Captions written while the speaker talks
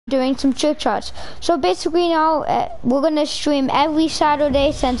doing some trick shots. So basically now we're gonna stream every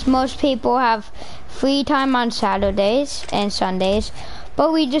Saturday since most people have free time on Saturdays and Sundays.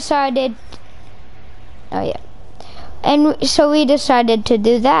 But we decided, oh yeah, and so we decided to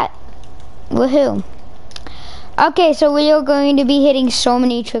do that. Woohoo! Okay, so we are going to be hitting so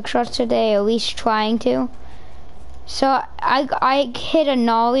many trick shots today, at least trying to. So I hit a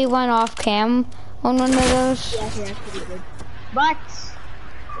nollie one off cam on one of those. Yeah, that's pretty good. But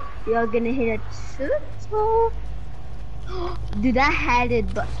you're gonna hit a turtle. Dude, that had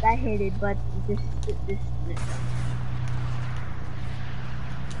it, but this.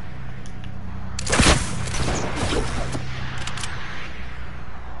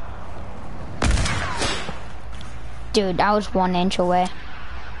 Dude, I was 1 inch away.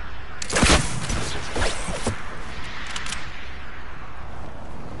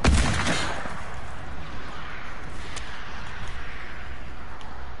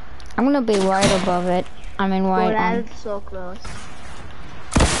 I'm gonna be right above it. I mean, right on. That is so close.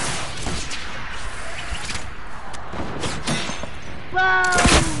 Whoa!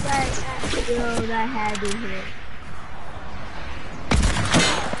 That had to hit.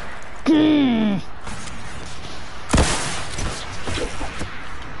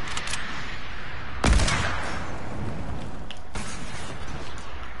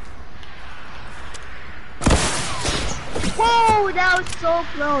 Whoa! That was so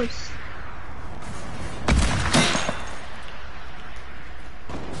close.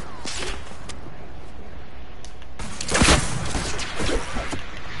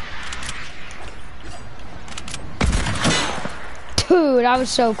 Dude, I was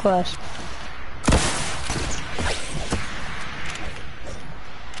so close.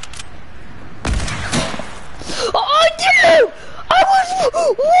 Oh, dude! I was,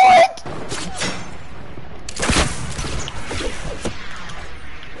 what?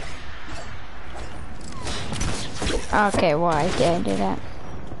 Okay, why did I do that?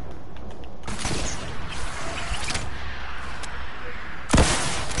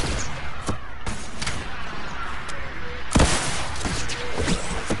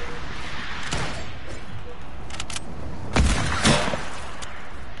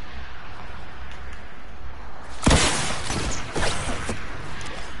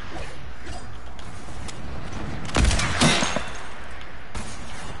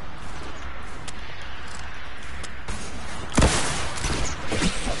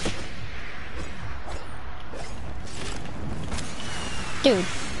 Dude.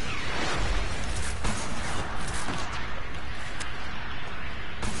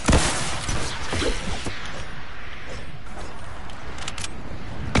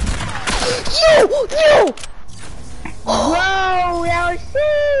 You! Whoa, that was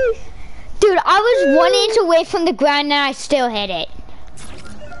sick! Dude, I was 1 inch away from the ground and I still hit it.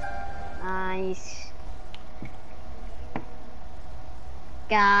 Nice.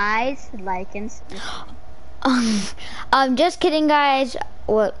 Guys, like and just kidding, guys.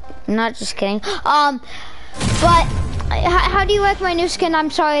 Well, not just kidding. But how do you like my new skin? I'm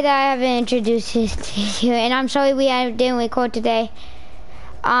sorry that I haven't introduced it to you, and I'm sorry we didn't record today.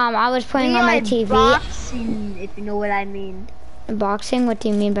 I was playing on my TV. Boxing, if you know what I mean. Boxing? What do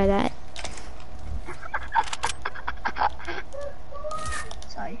you mean by that?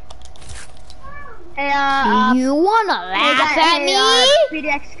 Sorry. Hey, you wanna laugh at me?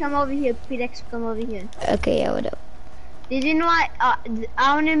 PDX, come over here. PDX, come over here. Okay, yeah, what up? Did you know I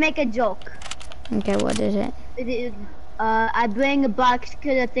want to make a joke. Okay, what is it? I bring a box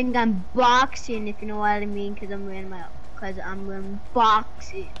because I think I'm boxing, if you know what I mean, because I'm wearing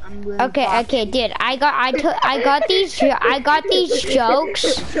boxing. Okay, dude. I got these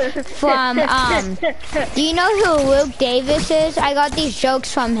jokes from do you know who Luke Davis is? I got these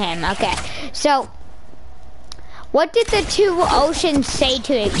jokes from him. Okay. So what did the two oceans say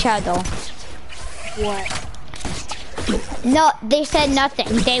to each other? What? No, they said nothing.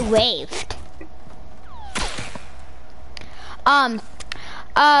 They waved. Oh,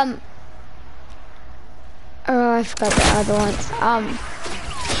 I forgot the other one.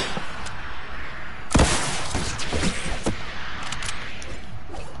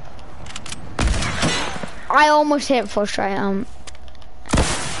 I almost hit first try.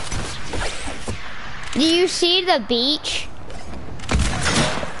 Do you see the beach?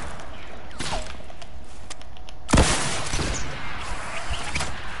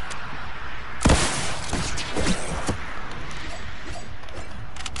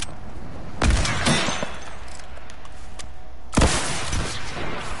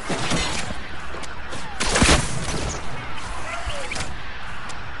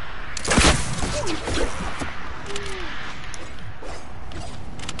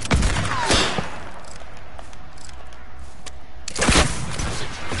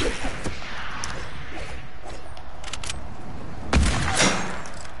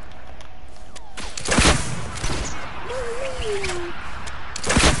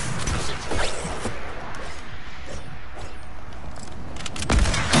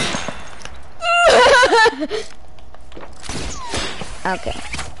 Okay.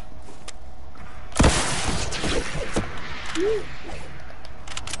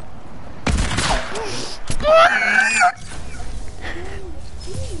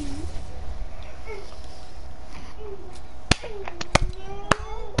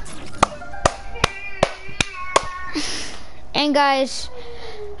 And guys,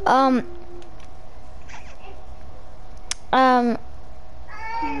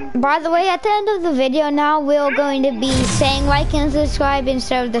 by the way, at the end of the video now, we're going to be saying like and subscribe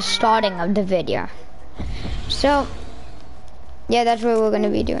instead of the starting of the video. So, yeah, that's what we're going to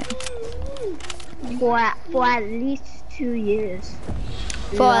be doing. For at least 2 years.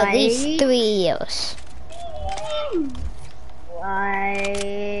 For at least 3 years.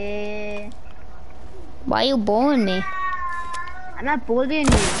 Why are you bullying me? I'm not bullying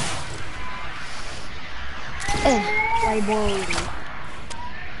you. Why are you bullying me?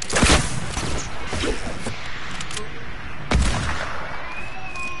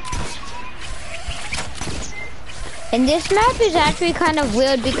 And this map is actually kind of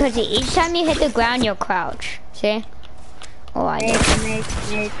weird because each time you hit the ground, you crouch. See? Oh, I did. Make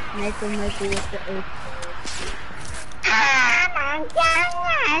a with the earth.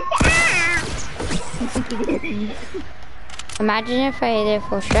 Imagine if I hit it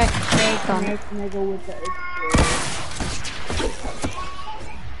full strike. Make with the earth.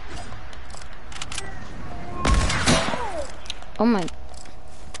 Oh my.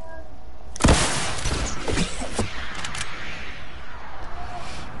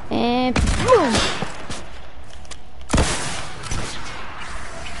 And boom!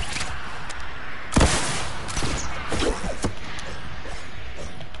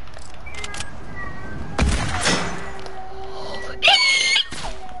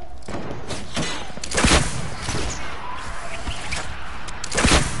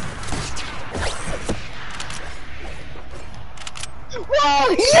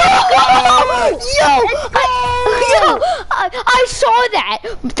 I saw that.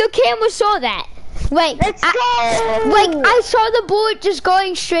 The camera saw that. Wait, let's go. Like I saw the bullet just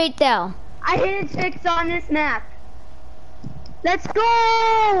going straight down. I hit 6 on this map. Let's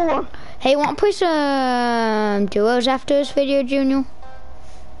go. Hey, want to play some duos after this video, Junior?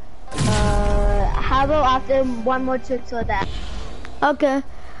 How about after one more trick so that? Okay.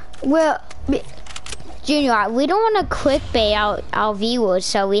 Well, Junior, we don't want to clickbait our viewers,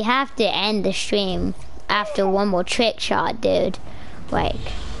 so we have to end the stream after one more trick shot, dude. Like.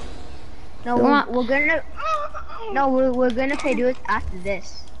 No, we're gonna play duos after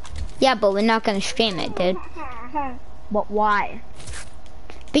this. Yeah, but we're not gonna stream it, dude. But why?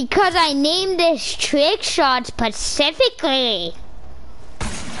 Because I named this trick shot specifically.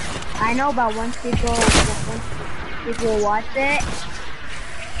 I know, but once people watch it,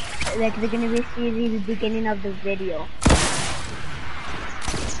 like they're gonna be seeing the beginning of the video.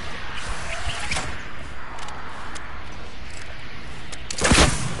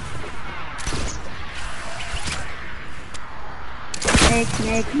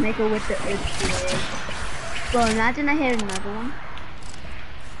 Make it with the earthquake. Bro, imagine I hit another one.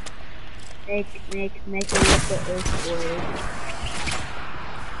 Make it with the earthquake.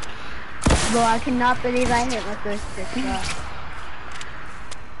 Bro, I cannot believe I hit my first trick shot.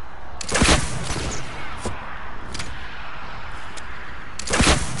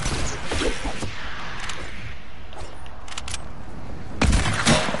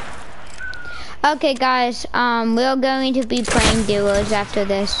 Okay, guys, we're going to be playing duos after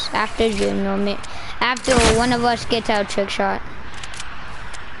this, after Junior, after one of us gets our trick shot.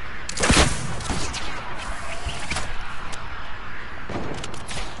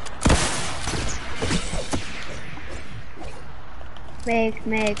 Make a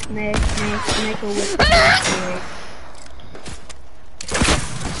with the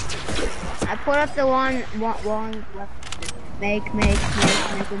I put up the one left. Make a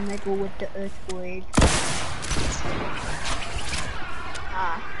with the earthquake.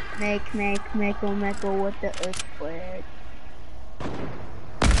 Make a with the earthquake.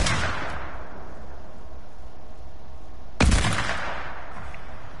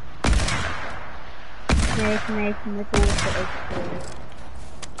 Make a with the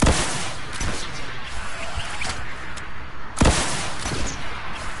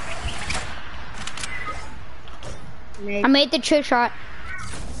earthquake. I made the trick shot.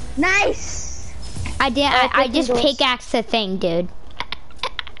 Nice! I did. I just pickaxed the thing, dude.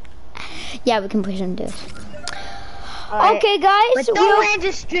 Yeah, we can play some dudes. Okay, guys. But don't end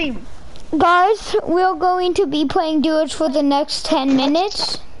the stream. Guys, we're going to be playing duos for the next 10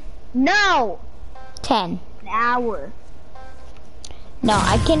 minutes. No! 10. An hour. No,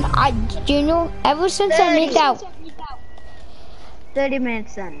 you know, ever since I made that. 30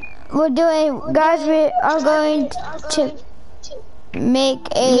 minutes then. We're doing, guys, we are going to make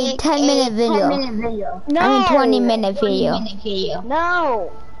a 10-minute video. No. I mean 20-minute video.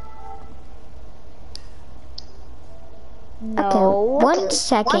 No. No. Okay, one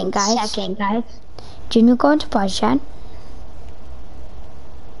second, guys. Junior, go into pause chat.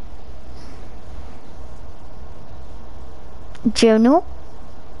 Junior,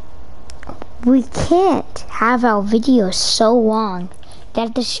 we can't have our videos so long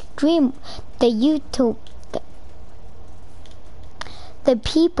that the stream, the YouTube, the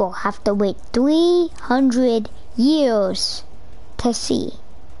people have to wait 300 years to see.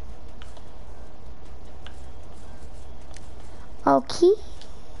 Okay?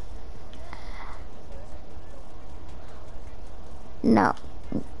 No.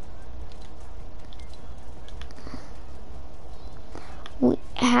 We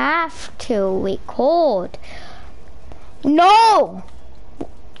have to record. No!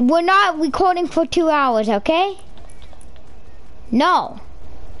 We're not recording for 2 hours, okay? No.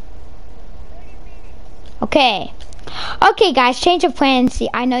 Okay. Okay, guys, change of plans. See,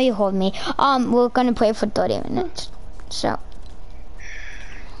 I know you hold me. We're gonna play for 30 minutes. So.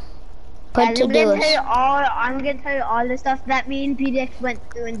 I'm gonna tell you all the stuff that me and PDX went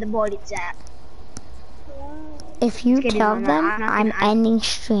through in the body chat. If you tell them, I'm ending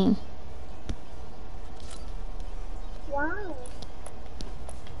stream. Wow.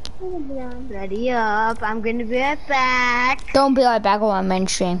 Ready up. I'm gonna be right back. Don't be right back while I'm in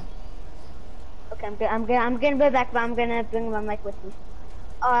stream. Okay, I'm gonna be back, but I'm gonna bring my mic with me.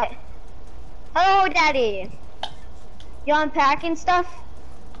 Alright. Hello, Daddy. You unpacking stuff?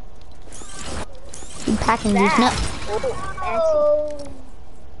 I'm packing these nuts.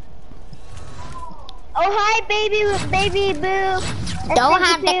 Oh, hi, baby boo. Don't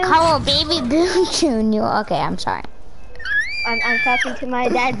have to call baby boo Junior. Okay, I'm sorry. I'm talking to my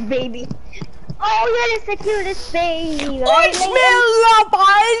dad's baby. Oh, you're the cutest baby. I smell love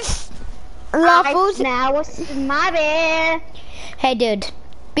I smell a smiley. Hey, dude.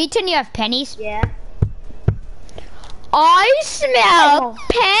 Beaton, you have pennies? Yeah. I smell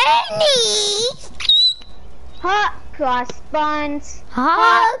pennies. Hot cross buns.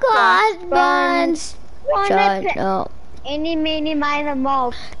 Hot cross buns. Shut up. Any, mini, minor,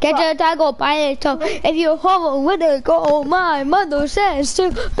 mo. Get your tackle by it. If you hover with it, go. My mother says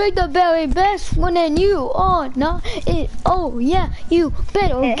to pick the very best one, and you are not it. Oh yeah, you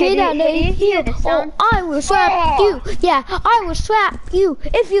better get out of here, or I will slap you. Yeah, I will slap you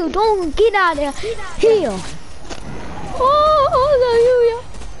if you don't get out of here. Oh,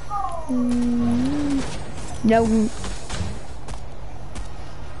 hallelujah. No.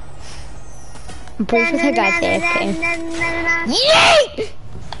 I'm pretty sure that guy's AFK.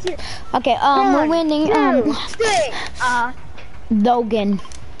 Yay! Okay, we're winning, Logan.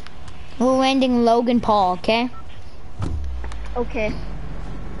 We're winning Logan Paul, okay? Okay.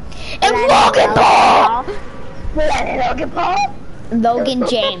 And Logan Paul! Logan Paul? Logan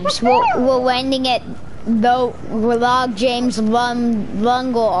James. we're ending it, though, Log James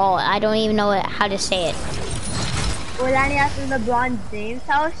Lungo. I don't even know how to say it. We're landing after LeBron James'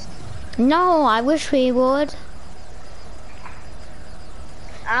 house? No, I wish we would.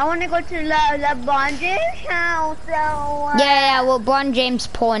 I want to go to LeBron James' house. So, yeah, well, LeBron James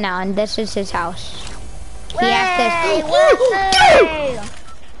poor now, and this is his house. He has this.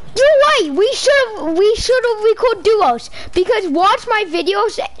 You're right. We should have recorded duos, because watch my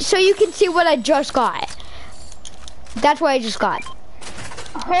videos so you can see what I just got. That's what I just got.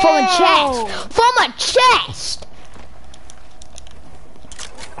 From a chest. From a chest.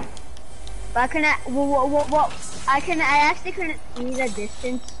 But I actually couldn't see the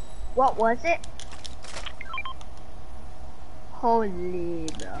distance. What was it? Holy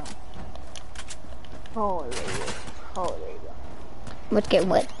bro. Holy bro. Let's get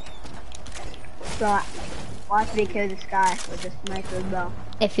what? So, watch me kill this guy with this sniper bow.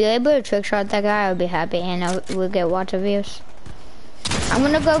 If you're able to trick shot that guy, I'll be happy, and we'll get lots of views. I'm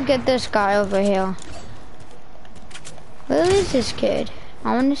gonna go get this guy over here. Where is this kid?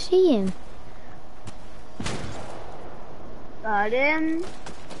 I wanna see him. Got him.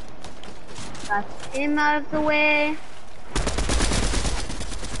 Got him out of the way.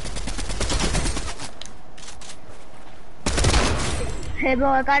 Hey bro,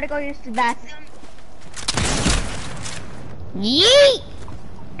 I gotta go use the bathroom. Yeet!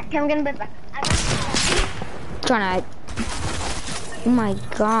 Okay, I'm gonna be back. Trying to. Oh my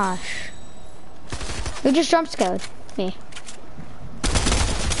gosh. You just jump scared me.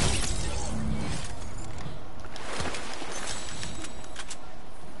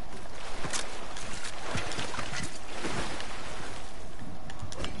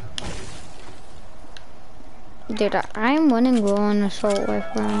 Dude, I'm winning low on assault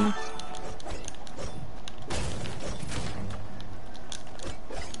rifle ammo.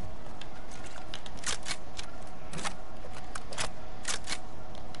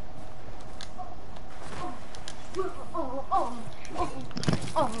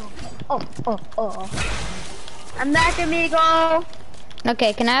 I'm back, amigo.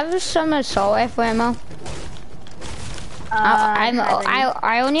 Okay, can I have some assault rifle ammo?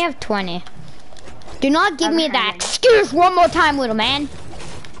 I only have 20. Do not give me that excuse one more time, little man.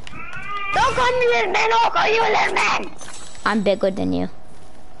 Don't call me little man, I'll call you a little man. I'm bigger than you.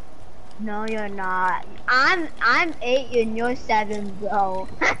 No, you're not. I'm 8 and you're 7, bro.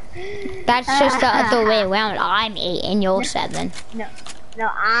 That's just the other way around. I'm 8 and you're 7. No,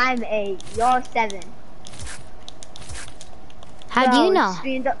 I'm 8. You're 7. How do you know?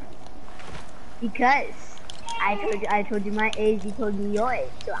 Because I told you my age. You told me your age.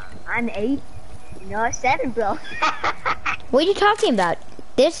 So I'm 8 and you're 7, bro. What are you talking about?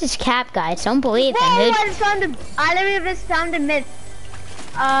 This is cap, guys. Don't believe him. I literally just found a myth.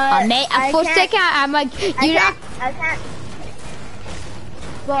 For a second, I'm like, I can't.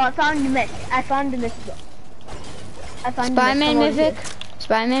 Bro, I found the myth. I found the myth, bro. I found Spider-Man mythic?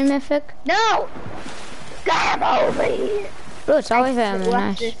 Spider-Man mythic? No! Come over here! Bro, it's always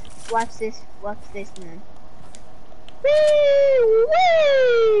nice. Watch this, man. Woo!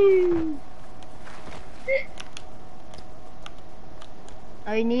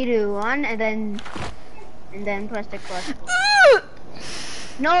 Oh, you need to run and then press the clutch.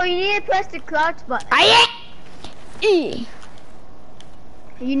 No, you need to press the clutch button.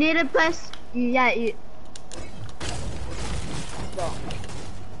 You need to press.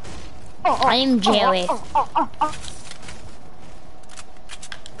 I am Jerry.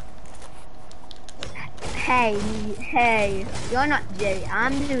 Hey, you're not Jerry.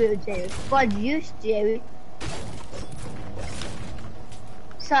 I'm the real Jerry. But you, Jerry.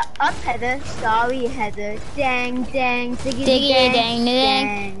 So up, Heather. Sorry, Heather. Dang, diggity,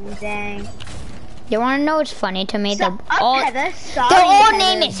 dang. You wanna know what's funny to me? So Heather. Sorry, their old Heather.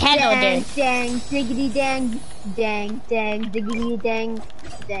 name is Heather, dude. Dang, diggity, dang, diggity, dang,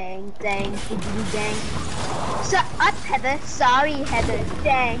 diggity, dang. So up, Heather. Sorry, Heather.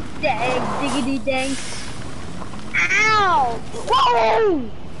 Dang, diggity, dang. Ow! Whoa!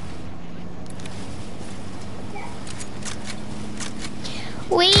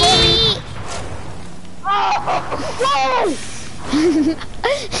 Wee! Oh!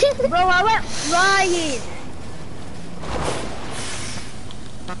 Bro, I went flying.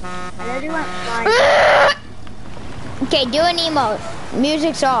 I literally went flying. Okay, do an emote.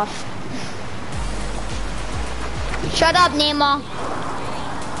 Music's off. Shut up, Nemo.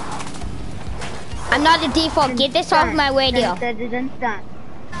 I'm not the default. Get this off my radio. Done.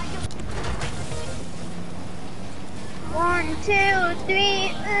 1, 2,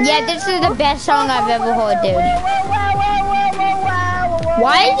 3. Yeah, this is the best song I've ever heard, dude.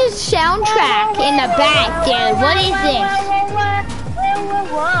 Why is this soundtrack in the back, dude? What is this?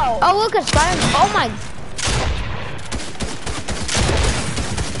 Oh, look, a Spider-Man. Oh my.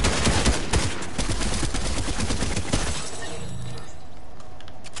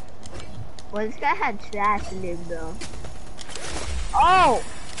 Well, this guy had trash in him, though. Oh!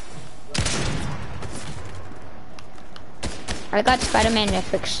 I got Spider-Man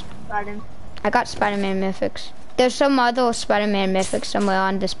mythics. Got him. I got Spider-Man mythics. There's some other Spider-Man mythics somewhere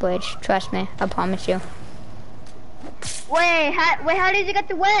on this bridge. Trust me, I promise you. Wait, how did you get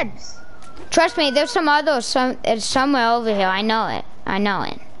the webs? Trust me, there's some other, it's somewhere over here. I know it.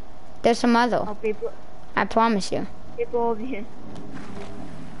 There's some other. Oh, people. I promise you. People over here.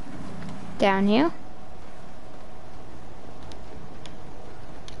 Down here?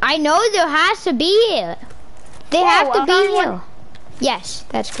 I know there has to be here. They have to be here. One. Yes,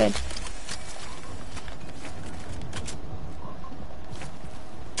 that's good.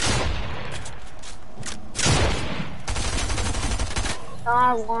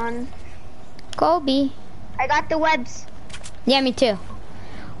 One. Kobe. I got the webs. Yeah, me too.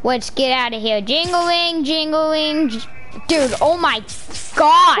 Let's get out of here. Jingling. Dude, oh my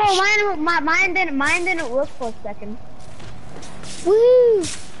gosh. Oh, mine didn't work for a second. Woo.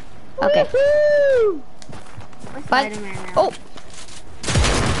 Okay. Woo-hoo. Oh.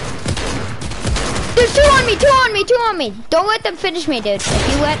 There's two on me. Don't let them finish me, dude. If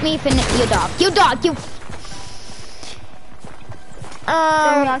you let me finish, you dog.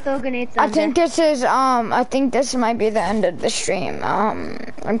 I think this is, I think this might be the end of the stream.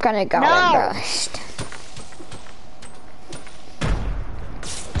 I'm gonna go and rest.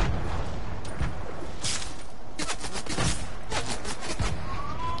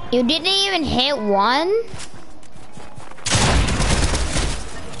 You didn't even hit one?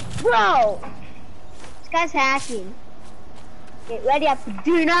 Bro! This guy's hacking. Get ready up.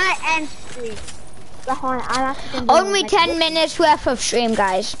 Do not end stream. But hold on, I'm actually gonna Only 10 minutes left of stream,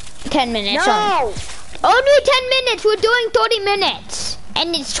 guys. 10 minutes. No! Only 10 minutes. We're doing 30 minutes.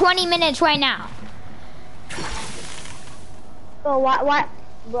 And it's 20 minutes right now. Bro, what?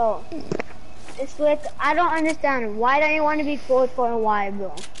 Bro. It's like, I don't understand. Why don't you want to be cold for a while,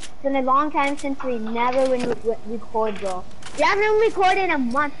 bro? It's been a long time since we never record, bro. We haven't recorded in a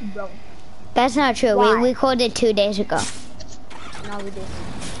month, bro. That's not true. Why? We recorded 2 days ago. No, we didn't.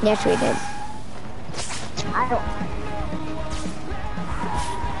 Yes, we did. I don't.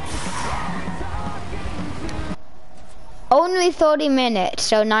 Only 30 minutes,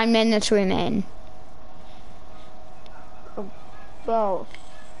 so 9 minutes remain. Bro,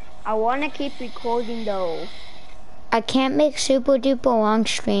 I want to keep recording though. I can't make super duper long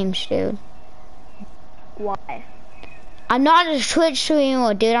streams, dude. Why? I'm not a Twitch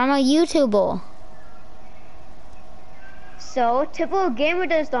streamer, dude. I'm a YouTuber. So, Typical Gamer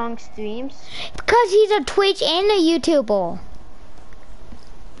does long streams. Because he's a Twitch and a YouTuber.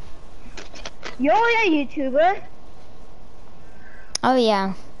 You're a YouTuber. Oh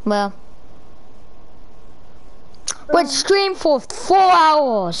yeah, well. Let's stream for 4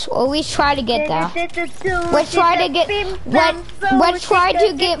 hours, or at least try to get there. Let's try to get. Let's try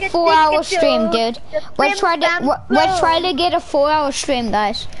to get 4 hour stream, dude. Let's try to get a 4 hour stream,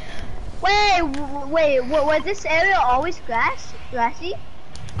 guys. Wait, was this area always grassy?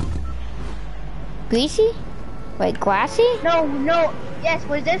 Greasy? Wait, glassy? No, yes,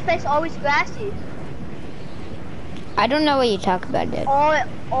 was this place always grassy? I don't know what you talk about, dude.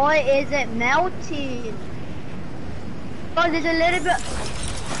 Or is it melting? Oh, there's a little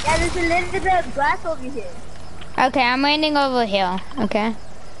bit of grass over here. Okay, I'm landing over here, okay?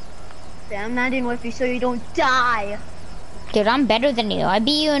 Okay, I'm landing with you so you don't die. Dude, I'm better than you. I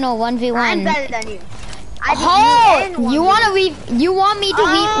beat you in a 1v1. I'm better than you. You want to leave? You want me to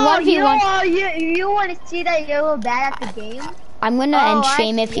leave 1v1? You want to see that you're bad at the game? I'm gonna end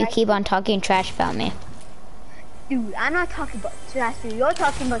stream if you keep on talking trash about me. Dude, I'm not talking about trash. You're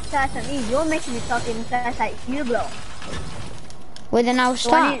talking about trash at me. You're making me talking trash at you, bro. Well, then I'll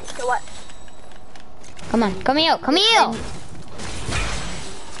stop. So what? Come on, come here, come here.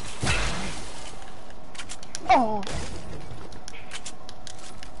 Oh.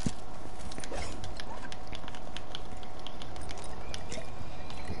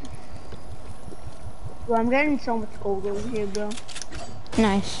 Bro, I'm getting so much gold over here, bro.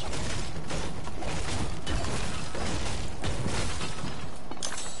 Nice.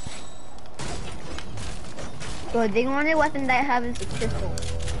 Bro, the only weapon that I have is a pistol.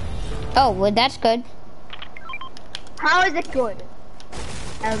 Oh, well, that's good. How is it good?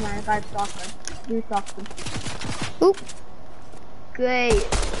 Oh my god, soccer. Do soccer. Oop. Great.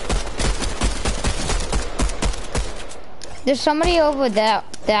 There's somebody over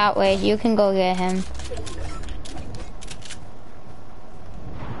that way. You can go get him.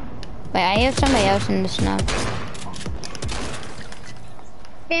 Wait, I have somebody else in the snow.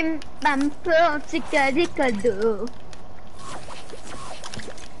 Bim bam boom chicka dicka do.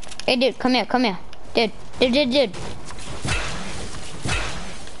 Hey, dude, come here, come here. Dude.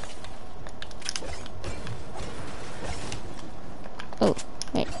 Oh,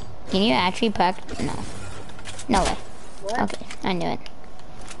 wait. Can you actually pack? No. No way. What? Okay, I knew it.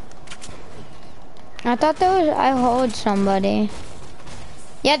 I thought I heard somebody.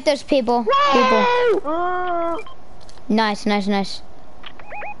 Yep, there's people. Whoa! Nice.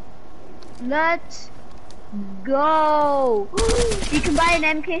 Let's go. You can buy an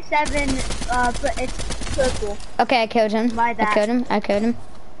MK7, but it's purple. Okay, I killed him. Buy that. I killed him.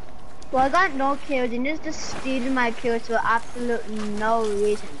 Well, I got no kills, and just stealing my kills for absolutely no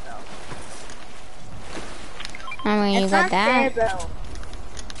reason, bro. I mean, you It's got not that. fair,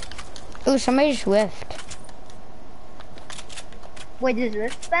 bro. Ooh, somebody's whiffed. Wait, is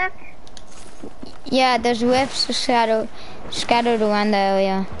Rift back? Yeah, there's whiffs scattered around the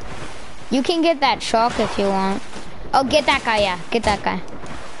area. You can get that shark if you want. Oh, get that guy, yeah. Get that guy.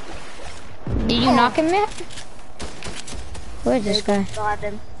 Did you knock him yet? Where's this guy? Got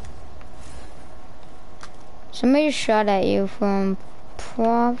him. Somebody shot at you from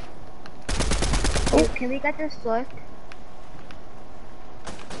Prov. Dude, can we get this Swift?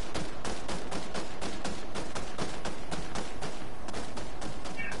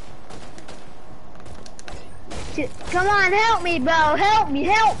 Come on, help me, bro. Help me.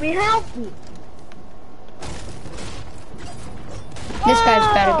 This guy's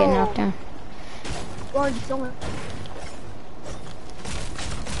about to get knocked down. Oh, there's someone.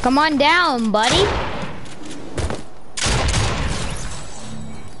 Come on down, buddy.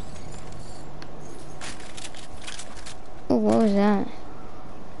 Ooh, what was that?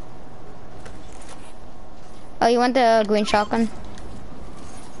 Oh, you want the green shotgun?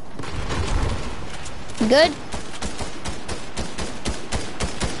 Good?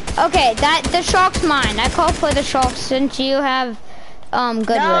 Okay, the shark's mine. I call for the shark since you have good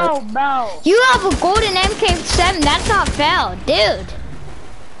loot. No. You have a golden MK7. That's not fair, dude.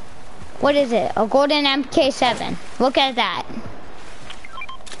 What is it? A golden MK7. Look at that.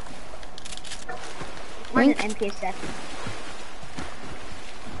 What's an MK7?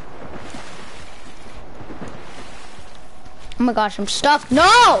 Oh my gosh, I'm stuck.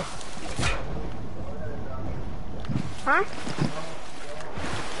 No! Huh?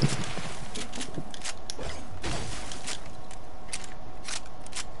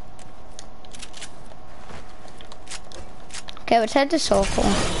 Okay, let's head to Circle.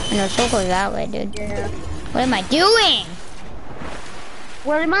 No, Circle's that way, dude. Yeah. What am I doing?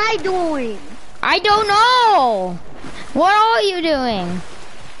 What am I doing? I don't know. What are you doing?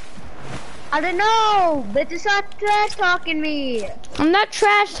 I don't know, but just stop trash talking me. I'm not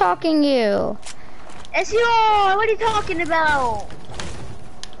trash talking you. Yes, you are. What are you talking about?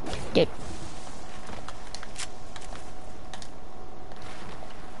 Dude.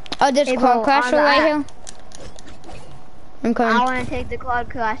 Oh, there's a quad crasher right here. I'm coming. I want to take the quad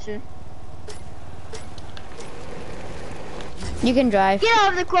crasher. You can drive. Get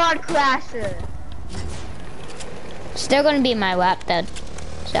off the quad crasher. Still gonna be my lap, though.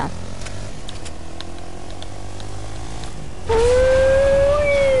 So.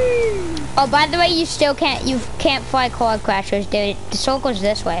 Oh, by the way, you can't fly quad crashers, dude. The circle's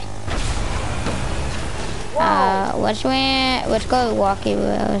this way. Whoa. Let's go to Walkie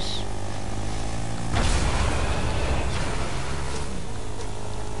Wheels.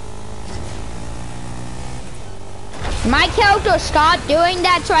 My character stopped doing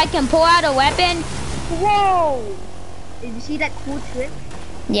that so I can pull out a weapon. Whoa! Did you see that cool trick?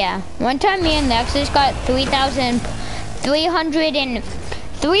 Yeah. One time me and Nexus got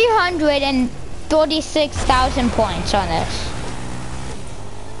 336,000 points on this.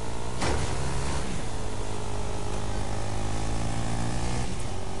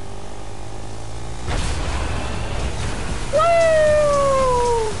 Woo!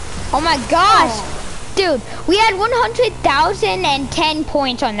 Oh my gosh! Oh. Dude, we had 100,010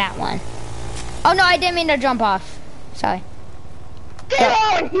 points on that one. Oh no, I didn't mean to jump off. Sorry. Get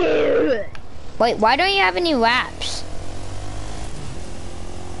on here! Wait, why don't you have any laps?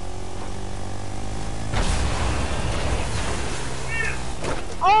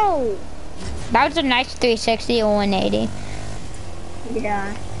 Oh! That was a nice 360 or 180.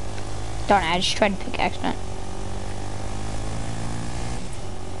 Yeah. Darn it, I just tried to pickaxe it.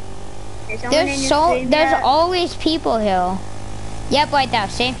 There's always people here. Yep, right there,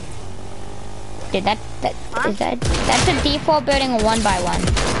 see? Dude, that's a default building 1x1.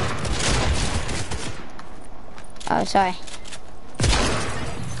 Oh, sorry.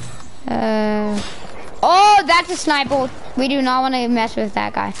 Oh, that's a sniper. We do not want to mess with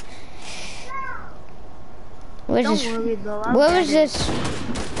that guy. Where was this?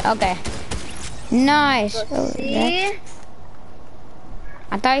 Okay. Nice. Oh, see?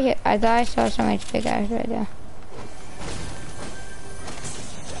 I thought I saw somebody's pickaxe right there.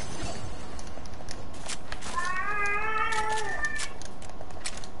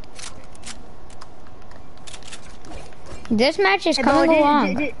 This match is coming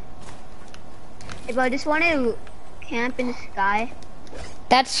along. Hey, bro, I just want to camp in the sky.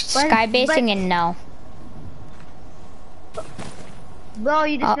 That's sky basing and no. Bro,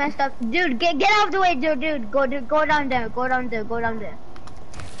 you just messed up. Dude, get out of the way, dude. Go down there. Go down there.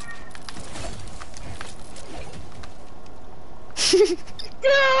 Dude!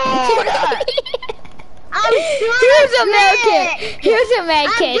 I'm doing Here's a med kit. Here's a med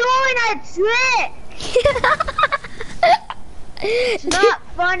kit. I'm doing a trick. It's not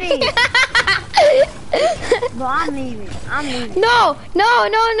funny. Bro, I'm leaving. No,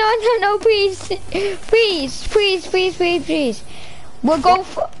 please. We'll go.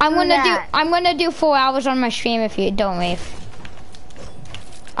 I'm gonna do 4 hours on my stream if you don't leave.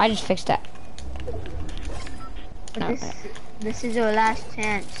 I just fixed that. No. This is your last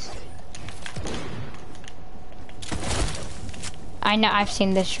chance. I know. I've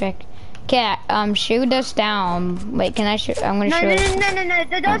seen this trick. Okay, shoot us down. Wait, can I shoot? I'm gonna shoot. No!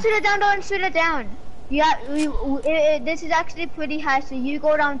 Don't shoot it down. Don't shoot it down. Yeah, this is actually pretty high, so you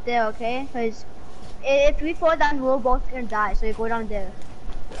go down there, okay? Because if we fall down, we're both gonna die. So you go down there.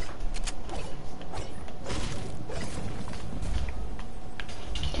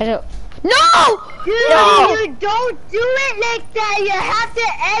 No! Dude, no! You don't do it like that. You have to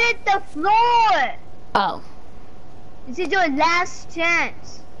edit the floor. Oh. This is your last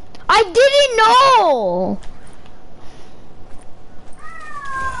chance. I didn't know.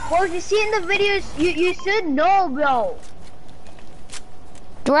 Well, if you see in the videos, you should know, bro.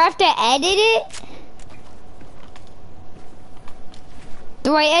 Do I have to edit it?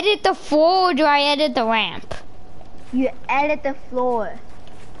 Do I edit the floor or do I edit the ramp? You edit the floor.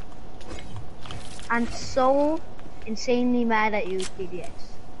 I'm so insanely mad at you, TDX.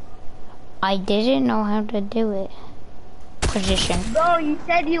 I didn't know how to do it. Position. Bro, you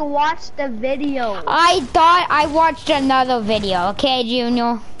said you watched the video. I thought I watched another video, okay,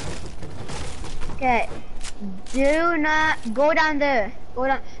 Junior? Okay. Do not go down there. Go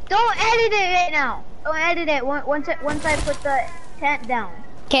down. Don't edit it right now. Don't edit it once I put the tent down.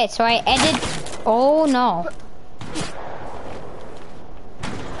 Okay, so I edit. Oh no.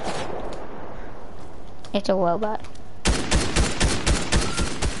 It's a robot.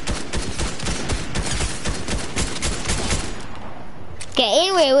 Okay,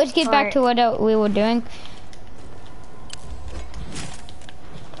 anyway, let's get back to what we were doing.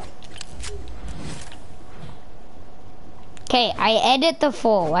 Okay, I edit the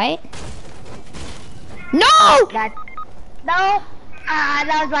full, right? No! No! Ah,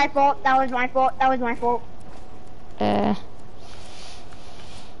 that was my fault. That was my fault. That was my fault. I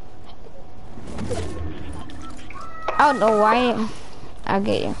don't know why. I'll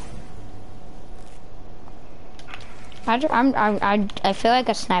get you. I feel like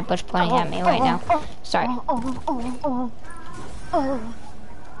a sniper's pointing at me right now. Sorry.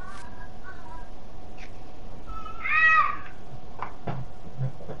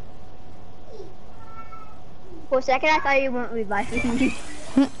 For a second, I thought you weren't reviving me.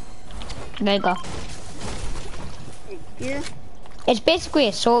 There you go. Thank you. It's basically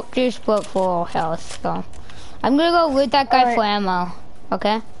a salt juice, but for health. So I'm gonna go with that guy for ammo.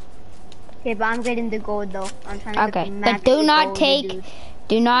 Okay. Okay, but I'm getting the gold though. I'm trying to get the max. But do not take.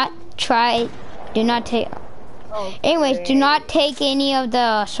 Do not try. Do not take. Okay. Anyways, do not take any of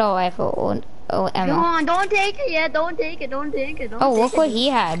the assault rifle or ammo. Come on, don't take it yet. Don't take it. Don't take it. Don't Oh, take look it. what he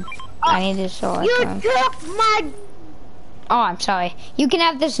had. I need this assault You rifle. took my. Oh, I'm sorry. You can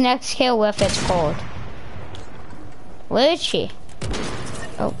have this next kill if it's cold. Where is she?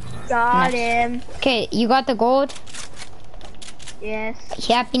 Oh. Got nice. him. Okay, you got the gold? Yes.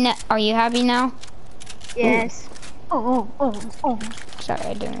 Happy now? Are you happy now? Yes. Oh. Sorry,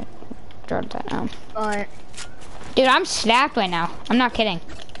 I didn't drop that down. Alright. Dude, I'm slapped right now. I'm not kidding.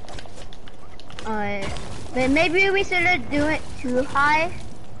 Alright. But maybe we shouldn't do it too high.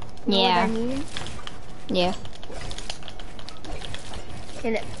 You know what I mean? Yeah.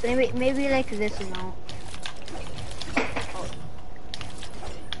 Okay, maybe like this amount. Oh.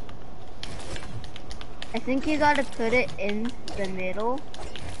 I think you gotta put it in the middle.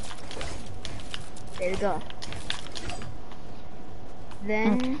 There we go.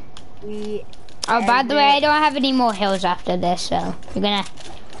 Then we. Oh, by the way, I don't have any more hills after this, so you're gonna.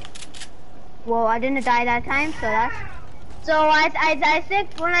 Well, I didn't die that time, so that's. So I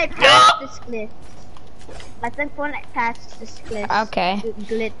think when I passed this glitch. I think when I passed this glitch. Okay.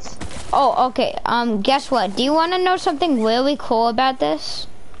 Glitch. Oh, okay. Guess what? Do you want to know something really cool about this?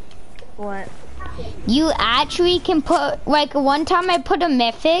 What? You actually can put, like, one time I put a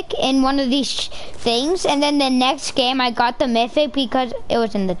mythic in one of these things, and then the next game I got the mythic because it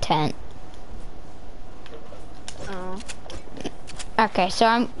was in the tent. Oh. Okay,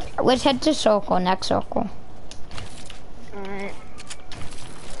 so let's head to circle, next circle. Alright.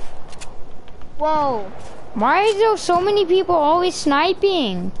 Whoa. Why is there so many people always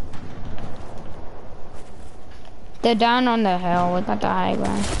sniping? They're down on the hill, we got the high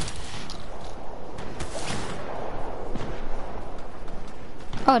ground.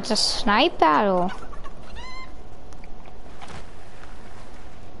 Oh, it's a snipe battle.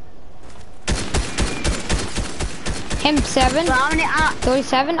 Him 7,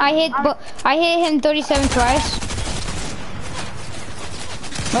 37. I hit him 37 twice.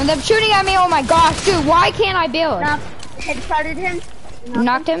 When they're shooting at me, oh my gosh, dude, why can't I build? Headshotted him.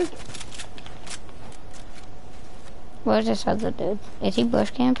 Knocked him. Where's this other dude? Is he bush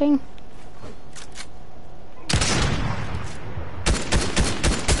camping?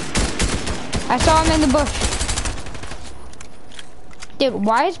 I saw him in the bush. Dude,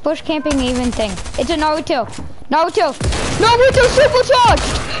 why is bush camping even thing? It's a Naruto. Naruto! Naruto supercharged!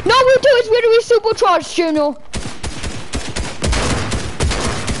 Naruto is literally supercharged, Juno.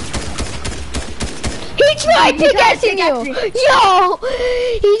 He's right pickaxing you! Yo!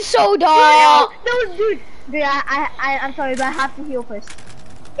 He's so dumb! No, dude. Dude, I'm sorry, but I have to heal first.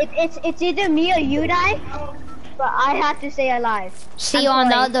 It's either me or you die, but I have to stay alive. See you on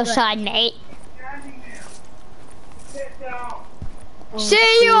the other side, mate.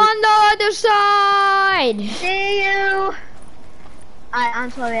 See you on the other side. See you.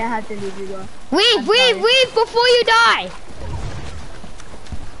 I'm sorry, I have to leave you though. Leave before you die.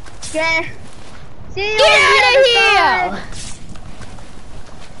 Okay. See you. Get out of here.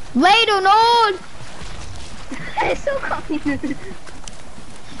 Later, Lord. It's so communist.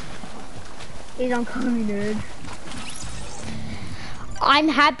 He's on communist. I'm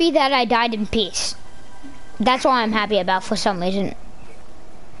happy that I died in peace. That's all I'm happy about for some reason.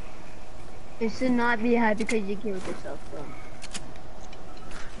 You should not be happy because you killed yourself, bro.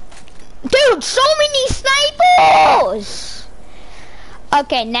 Dude, so many snipers!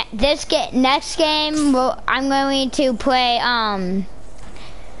 Okay, next game, I'm going to play,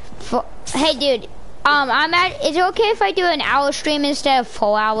 hey dude, is it okay if I do an hour stream instead of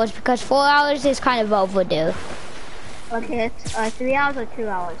 4 hours? Because 4 hours is kind of overdue. Okay, it's 3 hours or 2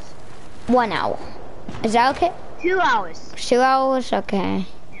 hours? 1 hour. Is that okay? 2 hours. 2 hours, okay.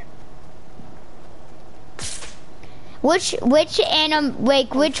 Which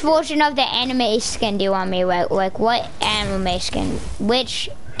version of the anime skin do you want me with? Like what anime skin?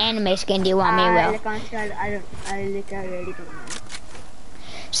 Which anime skin do you want me with? I look already.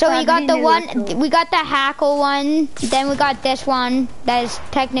 So we got the one, we got the hackle one, then we got this one that is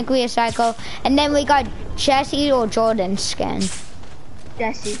technically a psycho, and then we got Jesse or Jordan skin.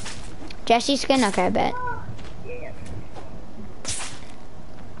 Jesse. Jesse skin? Okay, I bet.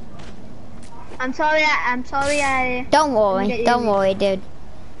 I'm sorry I... Don't worry, dude.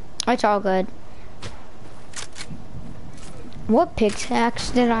 It's all good. What pickaxe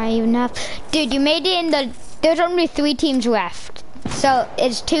did I even have? Dude, you made it in the... There's only 3 teams left. So,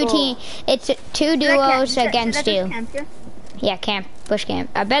 it's it's 2 duos against you. Yeah, bush camp.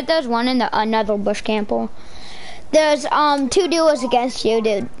 I bet there's one in another bush camper. There's, 2 duos against you,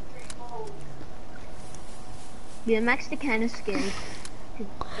 dude. BMX the kind of scary, to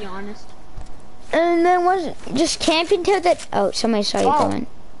be honest. And then was just camping till the... Oh, somebody saw you going.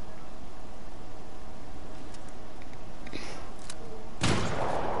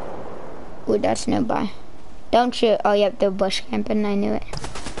 Ooh, that's nearby. Don't shoot. Oh, yep, they're bush camping. I knew it.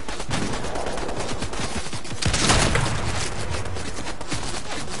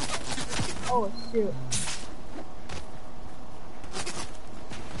 Oh, shoot.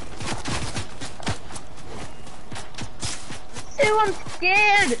 Ew, I'm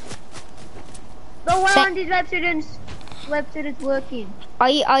scared! The one on these website is working. Are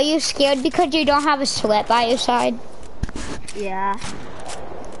you scared because you don't have a slip by your side? Yeah.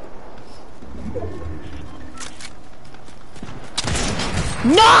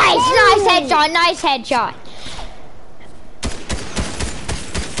 Nice headshot.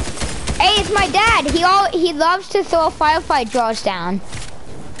 Hey, it's my dad. He loves to throw firefight draws down.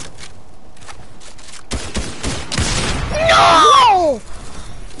 No!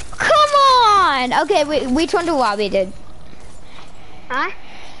 Come on! Okay, we turned to lobby, dude. Huh?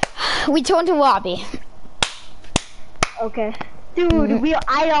 We turned to lobby. Okay. Dude,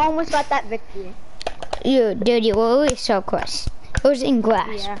 I almost got that victory. Dude, you were really so close. It was in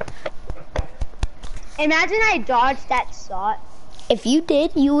glass. Yeah. Imagine I dodged that shot. If you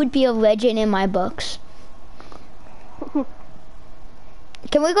did, you would be a legend in my books.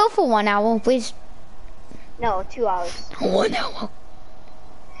 Can we go for 1 hour, please? No, 2 hours. 1 hour.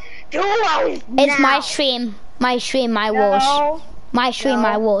 2 hours It's my stream. My stream, my walls. My stream,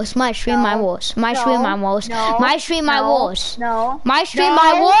 my walls. My stream, my walls. My stream, my walls. My stream, my walls. No. My stream,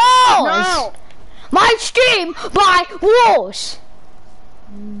 my walls. No. My stream, my walls.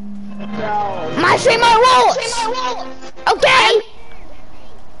 No. My stream, my walls. Okay.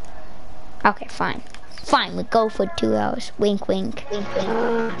 Okay, fine. Fine, we go for 2 hours. Wink, wink. Wink,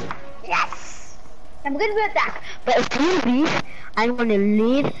 wink. Yes. I'm gonna be back. But if you leave, I'm gonna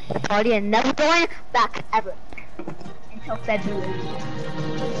leave the party and never going back ever. Until February.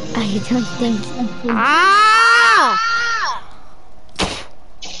 I don't think. Ah!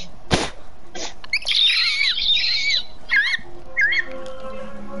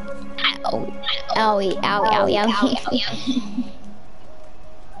 Owie, owie, owie, owie.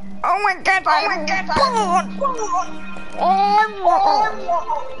 Oh my god,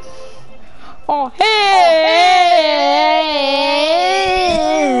 oh, hey!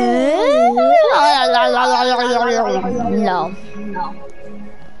 No.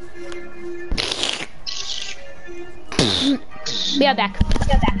 Be right back.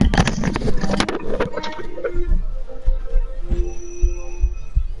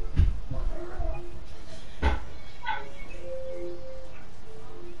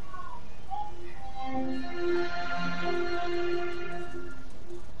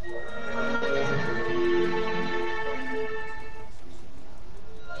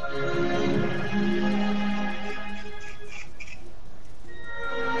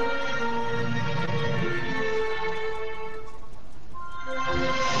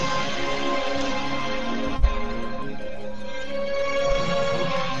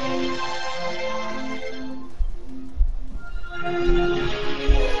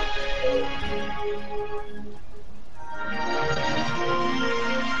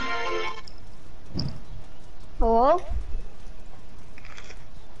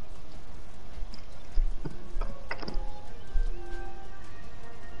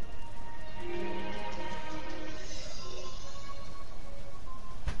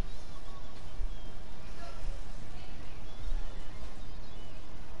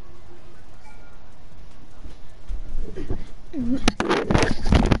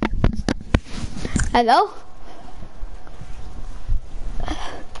 Hello?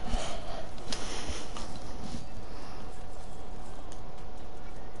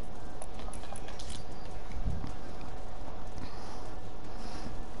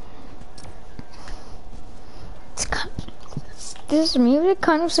 This music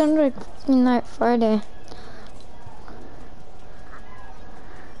kind of sounds like Night Friday.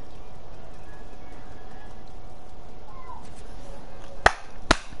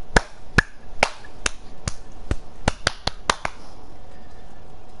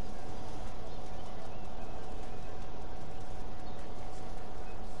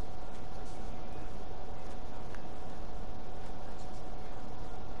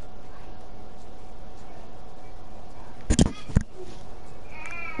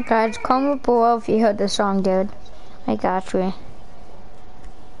 Guys, comment below if you heard the song, dude. I got you.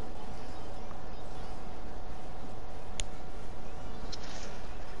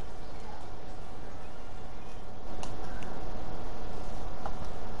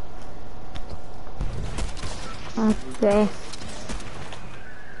 Okay.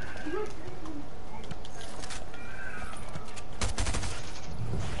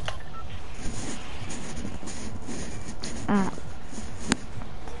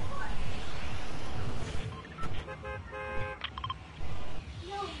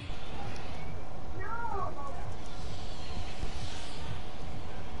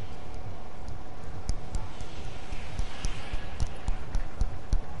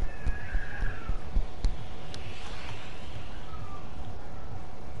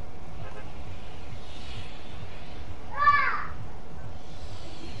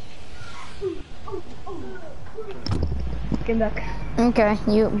 Get back. Okay,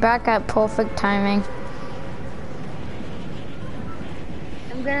 you back at perfect timing.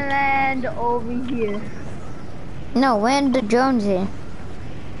 I'm gonna land over here. No, land the Jonesy.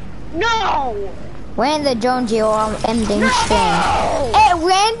 No! Land the Jonesy or I'm ending stream. Hey,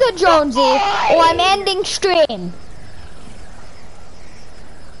 land the Jonesy or I'm ending stream.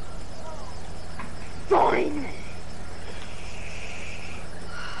 Fine.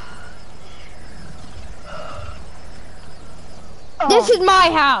 This is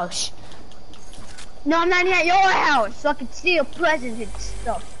my house. No, I'm not at your house, so I can steal presents and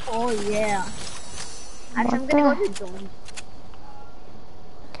stuff. Oh yeah. Actually, I'm gonna go to the dorm.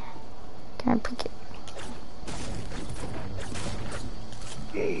 Can I pick it?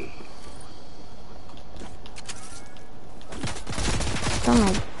 Oh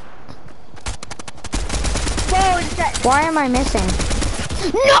my. Whoa, it's that. Why am I missing?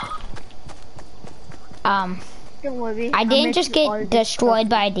 No! Don't worry. I didn't just get destroyed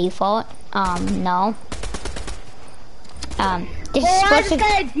by default. No. This is supposed to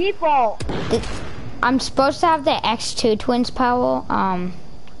get a default. I'm supposed to have the X2 twins power.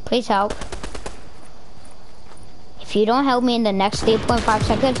 Please help. If you don't help me in the next 8.5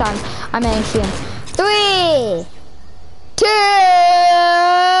 seconds, I'm ending stream. 3, 2,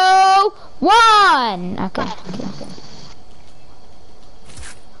 1. Okay.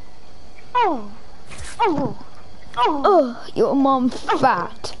 Oh, your mom's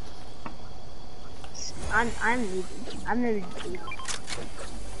fat. I'm leaving.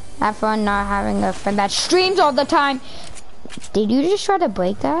 Have fun not having a friend that streams all the time. Did you just try to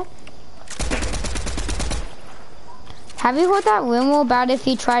break that? Have you heard that rumor about if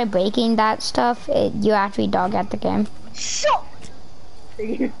you try breaking that stuff, you actually dog at the game? Shut!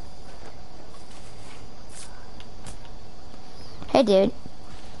 Hey, dude.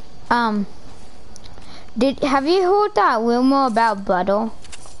 Have you heard that rumor about Butter?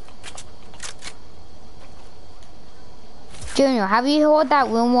 Junior, have you heard that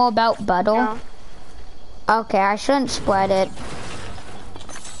rumor about Butter? No. Okay, I shouldn't spread it.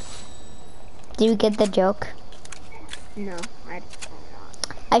 Do you get the joke? No, I don't.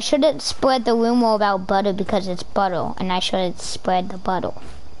 I shouldn't spread the rumor about butter because it's butter, and I shouldn't spread the butter.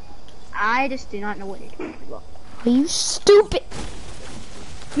 I just do not know what it is. Are you stupid?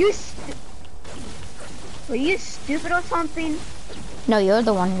 Were you stupid or something? No, you're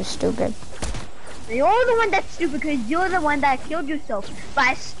the one who's stupid. You're the one that's stupid because you're the one that killed yourself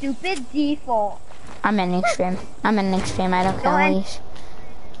by stupid default. I'm ending stream. I don't care what he's...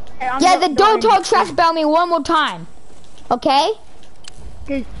 Yeah, then don't talk trash about me one more time. Okay?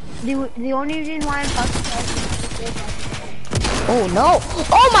 Cause the only reason why I'm talking trash is oh no!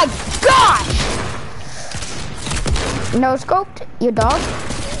 Oh my gosh! No scoped, your dog.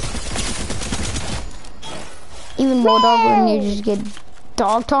 Even more dog when you just get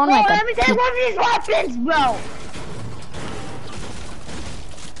dogged on like a... let me take one of these weapons, bro!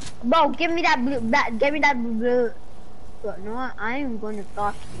 Bro, give me that blue, give me that blue. Bro, you know what? I am going to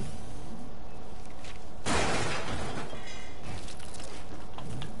talk to you.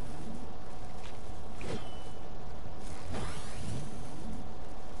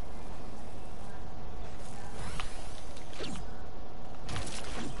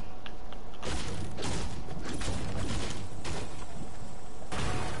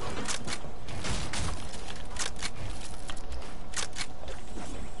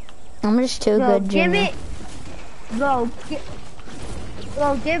 I'm just too Bro, good, give Junior. me, bro,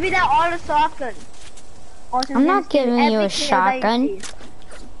 give me that auto shotgun. I'm not giving you a shotgun.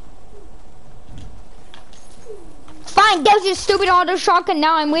 Fine, there's your stupid auto shotgun.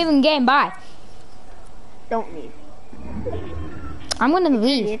 Now I'm leaving game. Bye. Don't leave. I'm gonna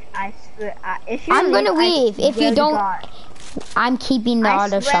leave. I swear, if you I'm gonna leave. If you don't, God. I'm keeping the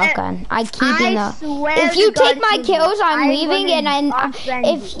auto shotgun. I'm keeping the. If you take my kills, I'm leaving, and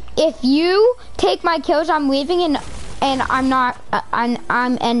if you take my kills, I'm leaving, and I'm not.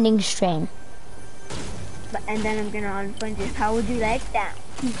 I'm ending stream. And then I'm gonna unfriend you. How would you like that?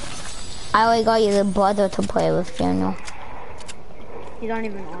 I only got you the brother to play with, you know. He's not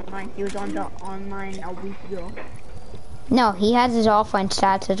even online. He was on the online a week ago. No, he has his offline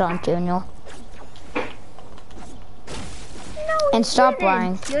status on Junior. No, and stop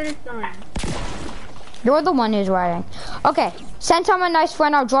lying. You're the son. You're the one who's lying. Okay, send someone a nice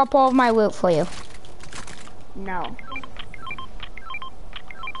friend. I'll drop all of my loot for you. No.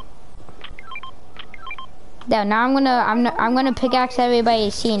 There, now I'm gonna pickaxe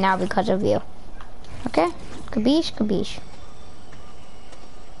everybody's scene now because of you. Okay? Kabish, kabish.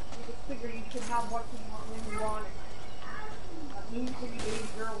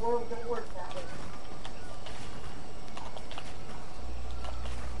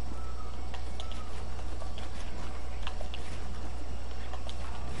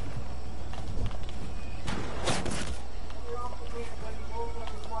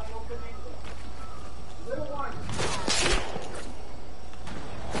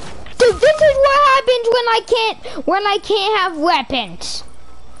 Dude, this is what happens when I can't have weapons.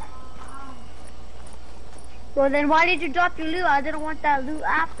 Well, then why did you drop your loot? I didn't want that loot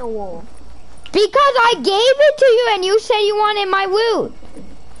afterward. Because I gave it to you and you said you wanted my loot.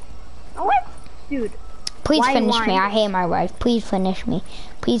 Oh, what? Dude. Please finish me. I hate my wife. Please finish me.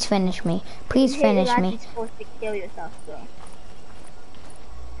 Please finish me. Please finish me. You're supposed to kill yourself, bro.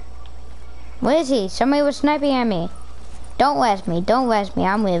 What is he? Somebody was sniping at me. Don't res me. Don't res me.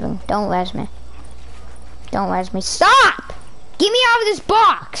 I'm leaving. Don't res me. Don't res me. Stop! Get me out of this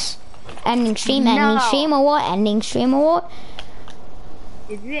box! Ending stream, ending stream or what? Ending stream or what?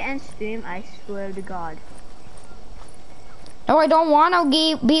 If you end stream, I swear to God. No, I don't want to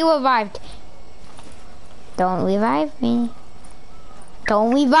be revived. Don't revive me.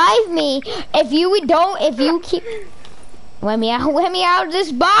 Don't revive me. If you keep... Let me out of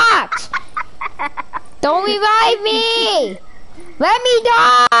this box! Don't revive me! Let me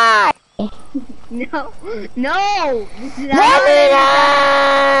die! No! Let me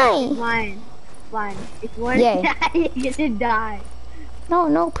die! Fine. If you want to die, you're gonna die.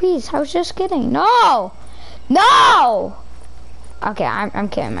 No, please. I was just kidding. No! No! Okay, I'm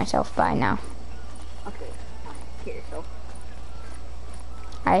killing myself. Bye now. Okay, kill yourself.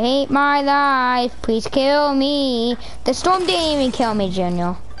 I hate my life. Please kill me. The storm didn't even kill me,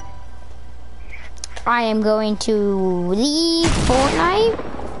 Junior. I am going to leave Fortnite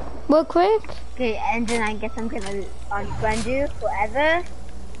real quick. Okay, and then I guess I'm gonna unfriend you forever.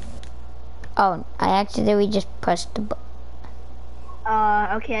 Oh, I accidentally just pressed the button.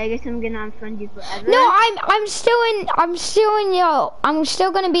 Okay, I guess I'm gonna unfriend you forever. No, I'm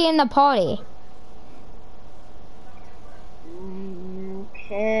still gonna be in the party.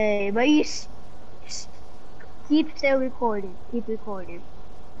 Okay, but you keep still recording. Keep recording.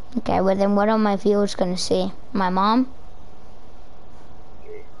 Okay, well then what are my viewers gonna see? My mom?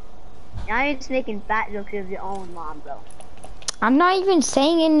 Now you're just making fat jokes of your own mom, bro. I'm not even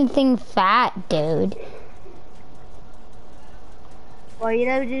saying anything fat, dude. Well, you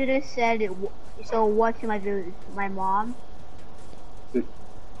know, you just said it. So what's my viewers? My mom?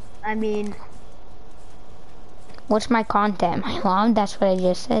 I mean... What's my content? My mom? That's what I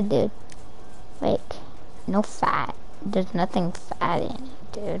just said, dude. Like, no fat. There's nothing fat in it,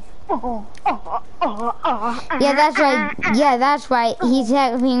 dude. Yeah, that's right. Yeah, that's right. He's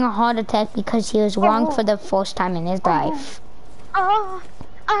having a heart attack because he was wrong for the first time in his life.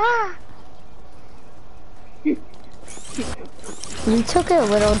 You took it a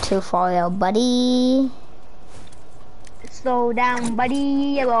little too far though, buddy. Slow down,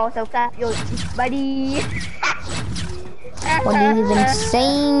 buddy. I'm also clap your cheeks, buddy. What are you even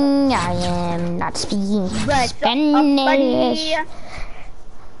saying? I am not speaking Spanish.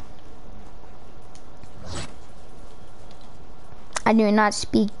 I do not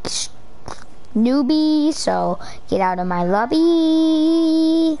speak newbie, so get out of my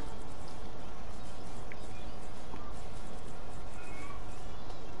lobby.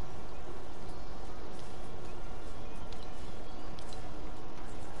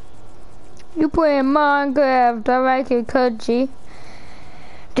 You playing Minecraft? I like it, Kudgy.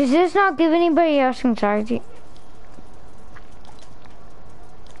 Does this not give anybody else anxiety?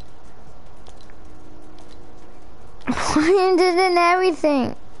 Why did it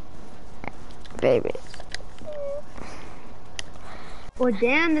everything? Baby. Well,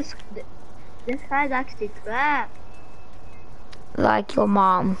 damn, this guy's actually crap. Like your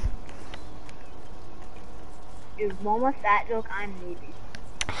mom. Is mom a fat joke? I'm maybe.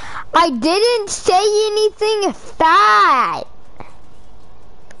 I didn't say anything fat.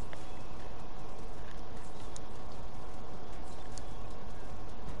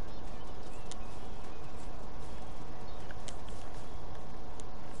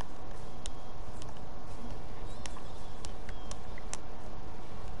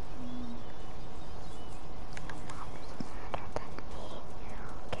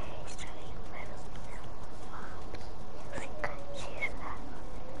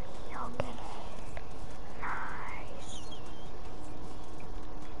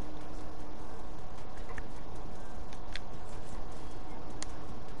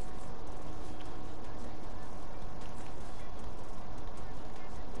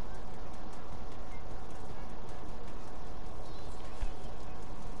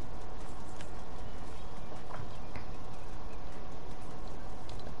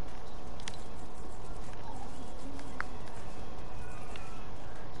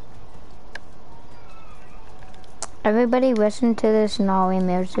 Everybody listen to this Nolly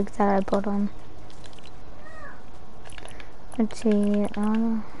music that I put on. Let's see,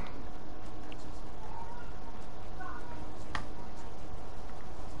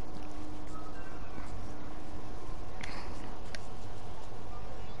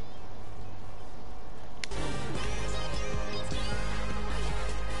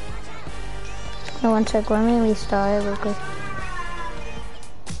 one sec, let me restart it real quick.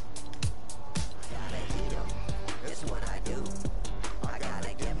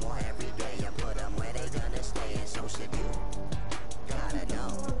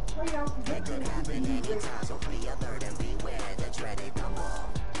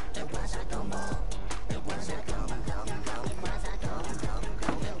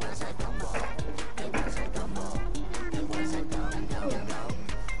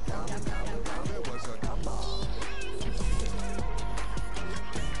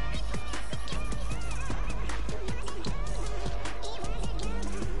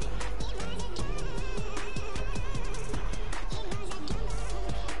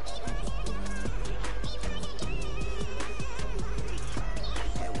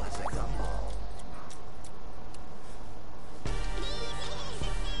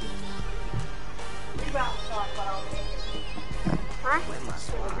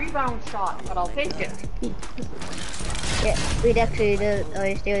 Rebound shot, but I'll take it. Yeah, we'd actually do. Are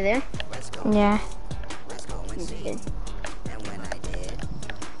you still there? Yeah. Okay.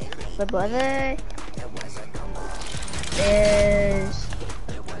 My brother is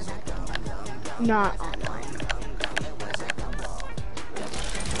not online.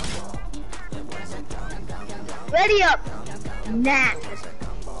 Ready up! Nah.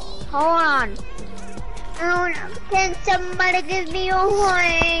 Hold on. Oh, can somebody give me a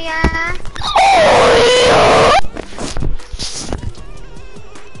Hoya?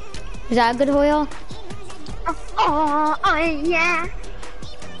 Is that a good Hoyle? Oh, yeah.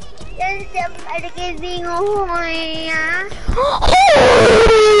 Can somebody give me a Hoya?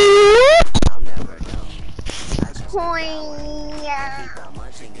 Hoya.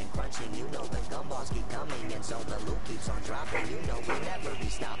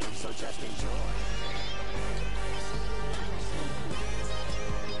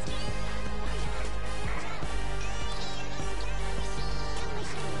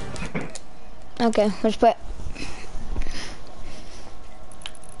 Okay, let's put.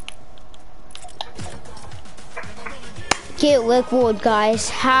 Get liquid, guys.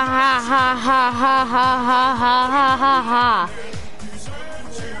 Ha ha ha ha ha ha ha ha ha ha.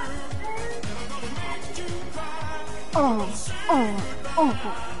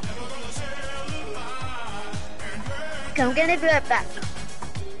 Okay, I'm gonna be right back.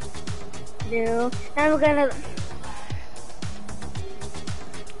 No, now we're gonna.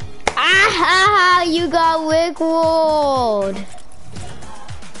 Ah, you got liquid.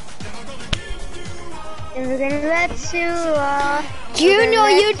 And we're gonna let you. Junior,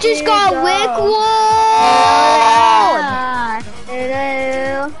 you just got liquid.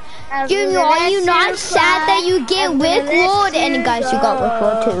 Junior, are you not sad that you get liquid? And guys, you got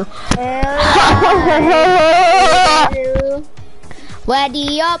liquid too.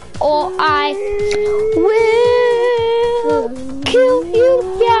 Ready up, or I will kill you.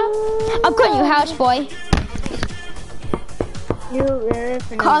 Yeah, I'm calling you house boy. You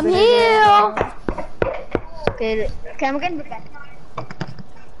live in Come here. Okay, I'm getting the best.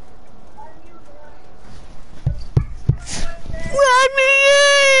 Let me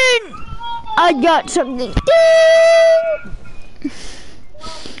in! I got something. Ding!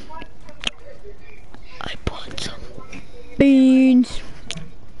 I bought some beans.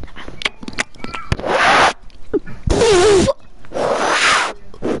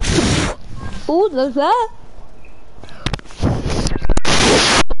 Oh, that's that.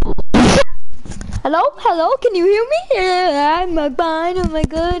 Hello, hello, can you hear me? Am I fine? Am I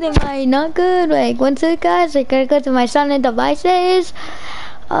good? Am I not good? Like, one second, guys. I gotta go to my silent devices.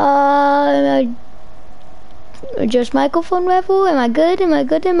 Just microphone level. Am I good? Am I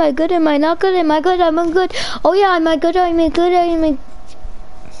good? Am I good? Am I not good? Am I good? Am I good? Oh yeah, am I good? Am I good? Am I...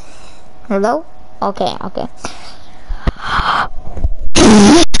 Hello? Okay, okay.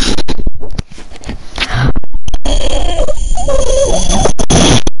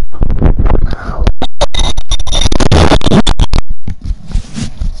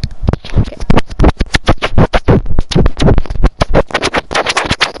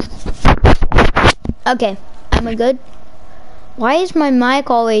 Okay, am I good? Why is my mic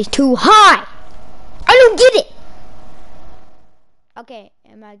always too high? I don't get it. Okay,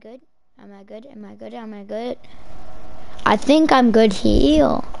 am I good? Am I good? Am I good? Am I good? I think I'm good here.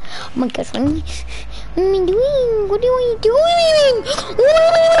 Oh my gosh, what are you doing? What are you doing?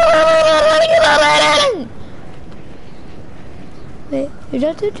 Wait, is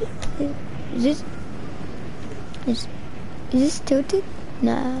that tilted? Is this tilted?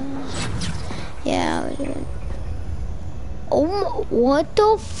 No. Yeah. Oh, what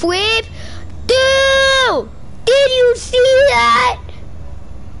the flip? Dude! Did you see that?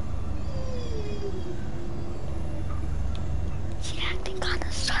 She acting kind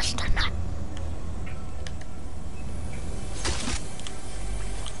of sus or not?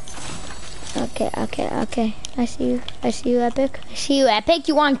 Okay. I see you, Epic. I see you, Epic.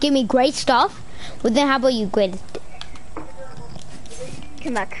 You want to give me great stuff? Well, then how about you grade it?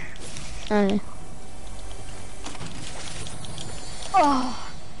 Come back. Alright. Oh.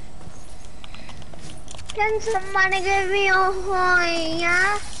 Can somebody give me a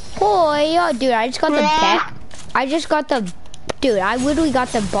Hoya? Hoya, dude, I just got the bet. I just got the, dude, I literally got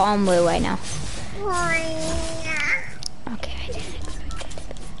the bomb right now. Hoya. Okay, I did it.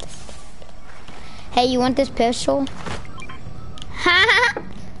 Hey, you want this pistol?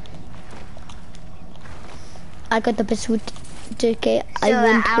 I got the pistol ticket. So I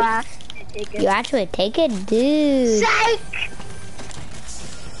wouldn't take it. You actually take it? Dude. Psych!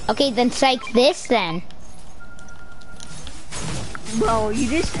 Okay, then psych this then. Bro, you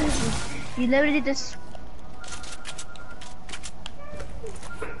literally just...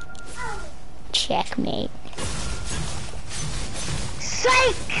 Checkmate.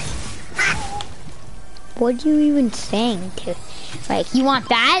 Psych! What are you even saying, dude? Like, you want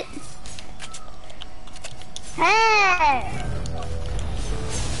that? Hey!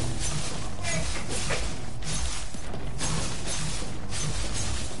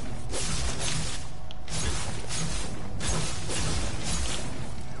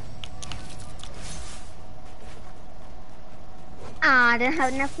 I don't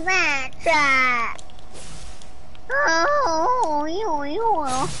have enough match. Oh.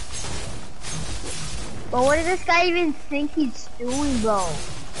 But what does this guy even think he's doing, bro?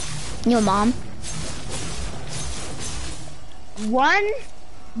 Your mom. One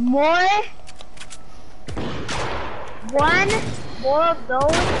more of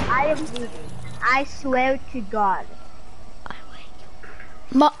those, I am leaving. I swear to God.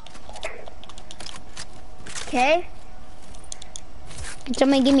 Okay?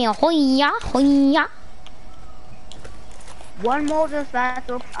 Somebody give me a hoya. One more of those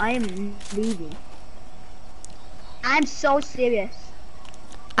battles, I am leaving. I'm so serious.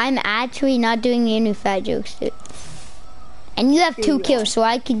 I'm actually not doing any fat jokes, dude. And you have 2 kills, so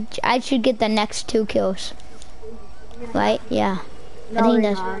I should get the next 2 kills. Right? Yeah. No, I think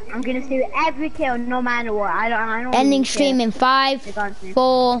that's I'm gonna steal every kill no matter what. I don't ending stream in 5,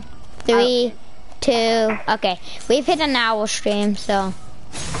 4, 3, 2. Okay. We've hit an hour stream, so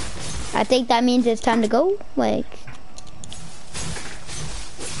I think that means it's time to go. Like,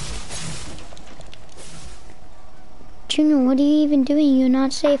 Junior, what are you even doing? You're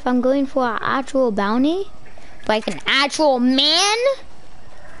not safe. I'm going for an actual bounty. Like an actual man?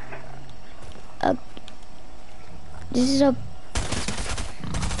 This is a...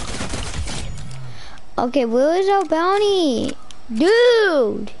 Okay, where is our bounty?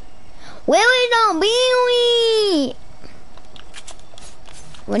 Dude! Where is our bounty?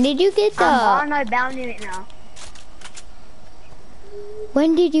 When did you get the... I'm on my bounty right now.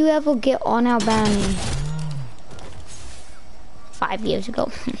 When did you ever get on our bounty? 5 years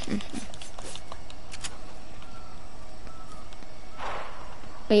ago.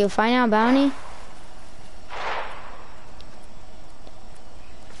 Will you find our bounty?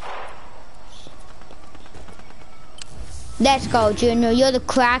 Let's go, Junior. You're the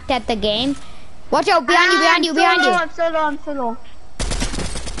cracked at the game. Watch out, behind you. I'm so low.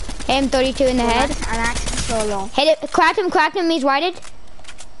 Hit him 32 in the head. I'm actually so low. Hit it, cracked him, he's whited.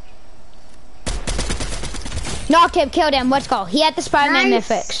 Knocked him, killed him, let's go. He had the Spider-Man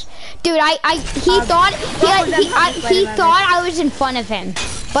mythics. Dude, he thought I was in front of him,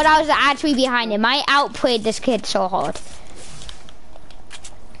 but I was actually behind him. I outplayed this kid so hard.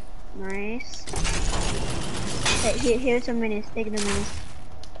 Nice. Hey, here's some minis. Take the minis.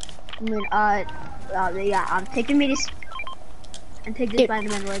 Yeah, I'm taking minis. And take the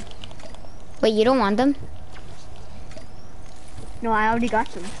Spider-Man wood. Wait, you don't want them? No, I already got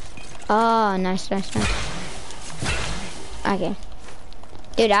them. Oh, nice. Okay.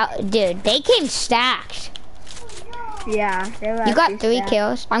 Dude, they came stacked. Yeah, they were. You got 3 stacked.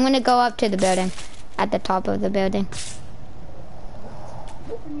 kills. I'm gonna go up to the building. At the top of the building.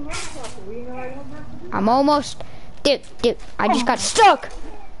 I'm almost... Dude, I just got stuck.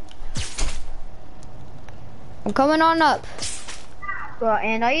 I'm coming on up. Bro,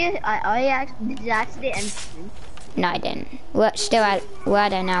 and did you actually end stream? No, I didn't. We're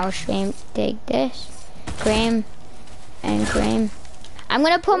at an hour stream. Take this. Cream. And cream. I'm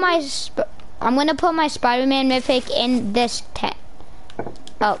gonna put my Spider-Man mythic in this tent.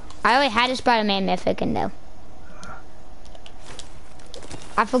 Oh, I already had a Spider-Man mythic in there.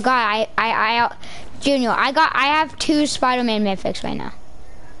 I forgot. Junior, I have 2 Spider-Man mythics right now.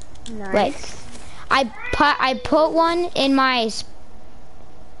 Nice. Wait. I put one in my.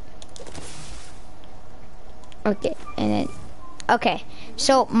 Okay, and then. Okay,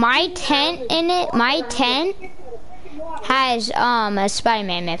 so my tent has a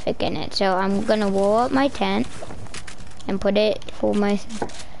Spider-Man mythic in it. So I'm gonna wall up my tent and put it for my.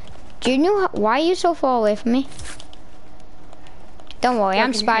 Junior, why are you so far away from me? Don't worry,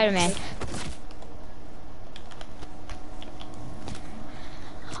 I'm Spider-Man.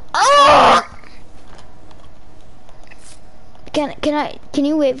 Oh! Can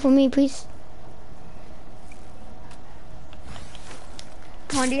you wait for me, please?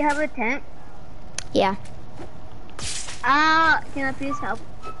 Come on, do you have a tent? Yeah. Can I please have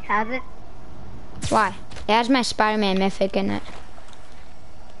it? Why? It has my Spider-Man mythic in it.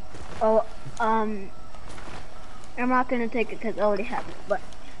 Oh, I'm not gonna take it because I already have it. But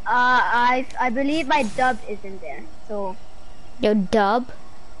I believe my dub is in there. So. Your dub?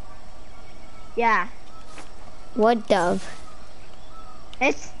 Yeah. What dub?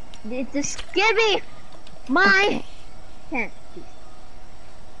 It's a skibby. My tent. Please.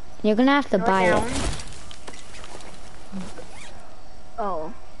 You're gonna have to buy it.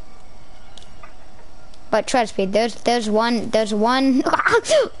 Oh. But trust me, there's one. Dude.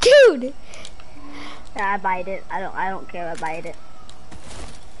 Yeah, I bite it. I don't care. I bite it.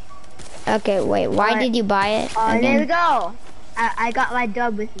 Okay, wait. Why did you buy it? There we go. I got my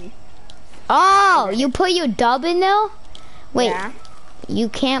dub with me. Oh, you put your dub in there? Wait. Yeah. You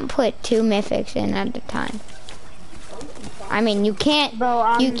can't put 2 mythics in at a time. I mean, you can't.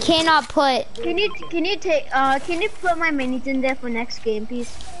 Bro, you cannot put. Can you put my minis in there for next game,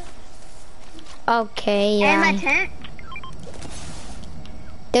 please? Okay, yeah. And my tent.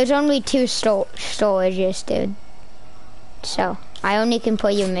 There's only 2 storages, dude. So I only can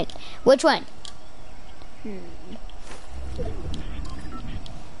put your Which one?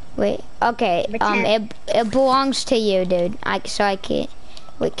 Wait. Okay. It belongs to you, dude. So I can't.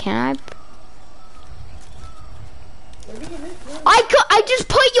 Wait. Can I just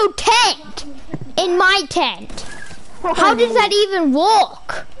put your tent in my tent. How does that even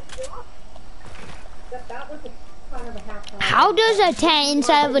work? How does a tent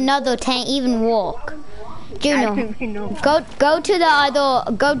inside of another tent even work? Juno, go to the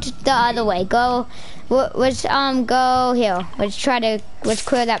other way. Let's go here. Let's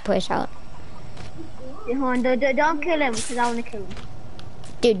clear that place out. Don't kill him because I want to kill him.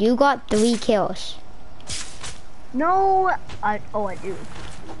 Dude, you got 3 kills. No, I do.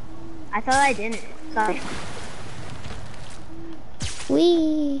 I thought I didn't. Sorry.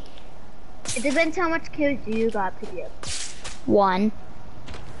 Wee. It depends how much kills you got, PDF. 1.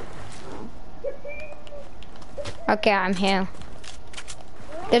 Okay, I'm here.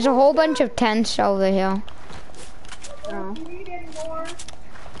 There's a whole bunch of tents over here. Oh.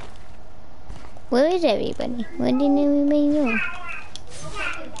 Where is everybody? Where did everybody go?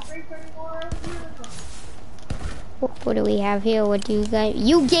 What do we have here? What do you guys?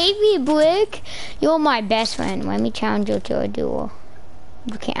 You gave me Blick. You're my best friend. Let me challenge you to a duel.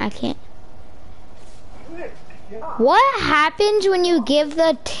 You can't. I can't. What happens when you give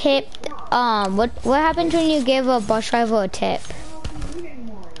the tip? What happens when you give a bus driver a tip?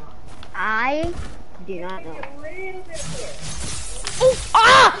 I do not know. Oh,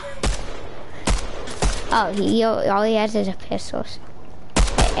 ah! Oh, all he has is a pistol.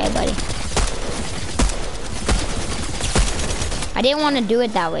 Hey, buddy. I didn't want to do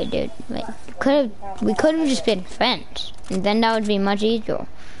it that way, dude. Like, we could have just been friends, and then that would be much easier.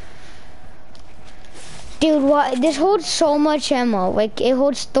 Dude, what? This holds so much ammo. Like, it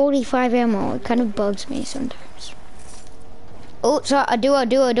holds 35 ammo. It kind of bugs me sometimes. Oh, so a duo.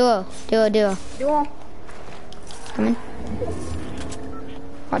 Duel. Come in.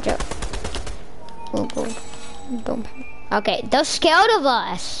 Watch out. Oh, God. Don't. Okay, they're scared of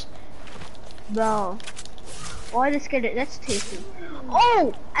us. Bro. Oh, I just get it. That's tasty.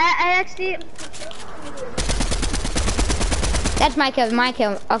 Oh, I actually. That's my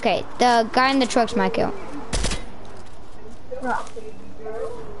kill. Okay, the guy in the truck's my kill.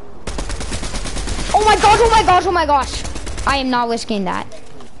 Oh my gosh. I am not risking that.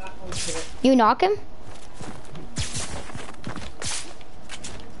 You knock him?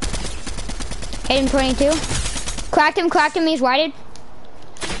 Hit him 22. Cracked him, he's whited.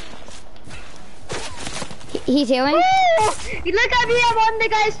 He's healing. Woo! Look at me, I'm on the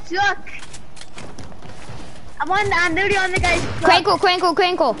guy's truck. I'm literally on the guy's truck.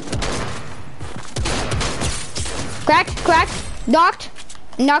 Crankle. Cracked.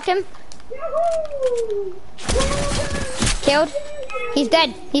 Knocked him. Killed. He's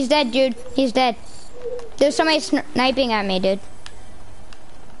dead, dude. He's dead. There's somebody sniping at me, dude.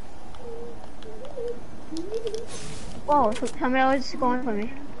 Whoa, somebody was going for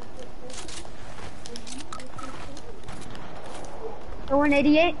me.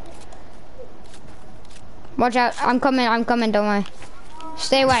 188. Watch out, I'm coming, don't worry.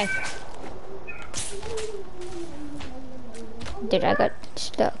 Stay away. Dude, I got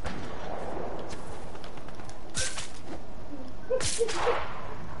stuck.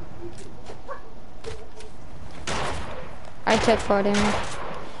 I took 4 damage.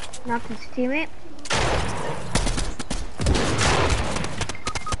 Knocked his teammate.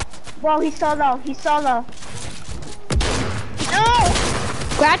 Whoa, he's so low. No!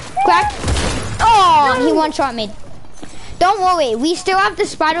 Cracked. Oh, no. He one-shot me. Don't worry, we still have the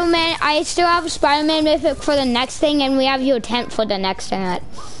Spider-Man. I still have Spider-Man mythic for the next thing, and we have your tent for the next thing.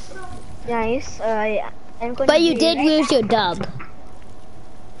 Nice. But you did lose your dub.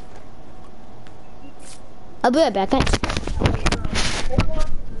 I'll be right back, thanks.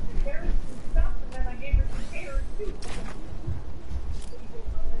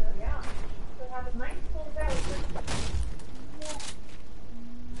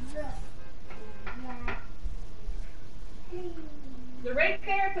 They're right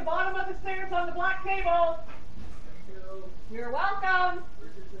there at the bottom of the stairs on the black table. You're welcome.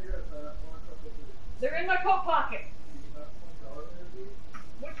 They're in my coat pocket.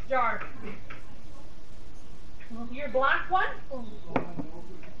 Which jar? Your black one?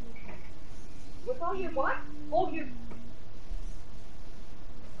 With all your what? Oh, you.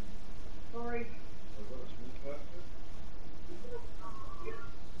 Sorry.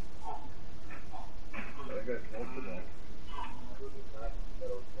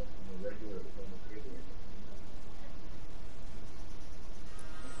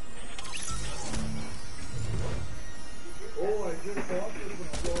 Oh, I just thought this was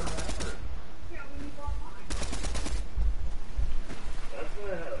going on. That's what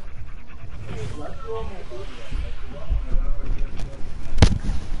I have. Let's go on my food.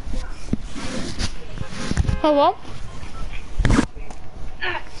 Hello?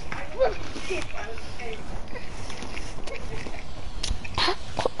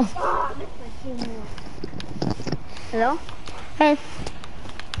 Hello? Hey.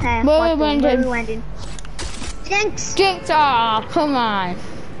 Hey, Where we went in? Jinx! Aw, come on.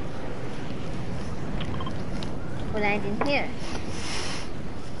 What I didn't hear.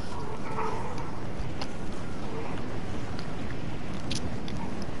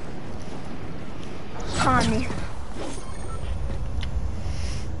 Come on, me.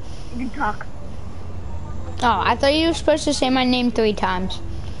 You can talk. Oh, I thought you were supposed to say my name 3 times.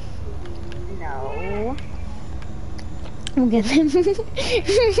 No. We'll get them.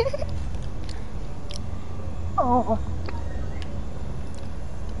 Oh.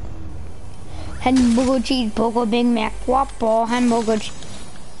 Hamburger, cheeseburger, Big Mac, Whopper, hamburger.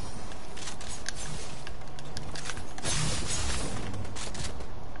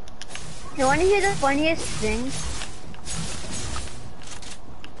 You want to hear the funniest thing?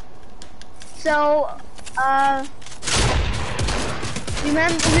 So,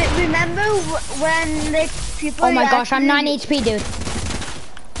 remember when the people? Oh my gosh, I'm 9 HP, dude.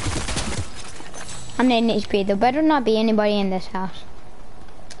 I'm 9 HP. There better not be anybody in this house.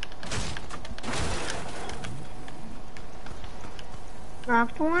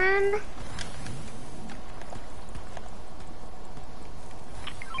 Knocked one.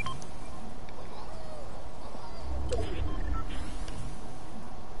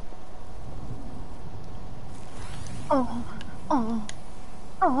 Oh.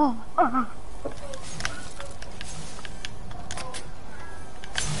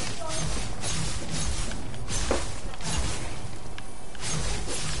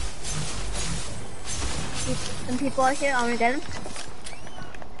 Some people are here. I want to get them.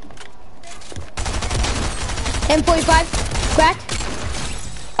 M45,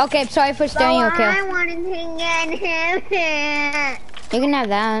 cracked. Okay, sorry for stealing your kill. I wanted to get him. You can have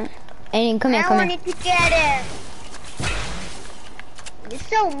that. And come here, I wanted to get him. You're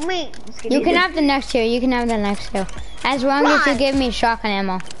so mean. You can have the next kill. You can have the next kill. As long as you give me shotgun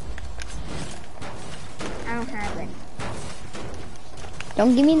ammo. I don't have it.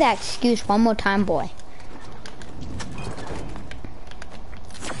 Don't give me that excuse one more time, boy.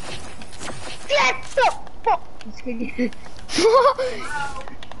 Get the fuck. Just kidding.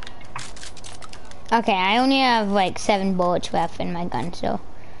 Okay, I only have like 7 bullets left in my gun, so.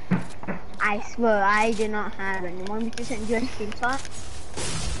 I swear I did not have it. You want me to send you a screenshot?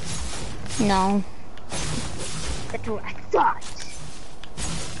 No. That's what I thought.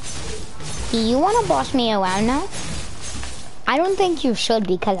 You want to boss me around now? I don't think you should,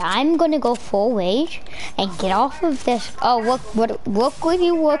 because I'm gonna go full rage and get off of this. Oh, look with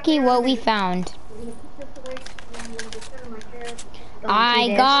you, Wookie, what we found.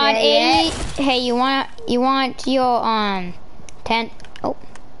 I got a. Hey, you want your tent? Oh.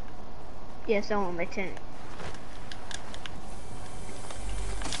 Yes, I want my tent.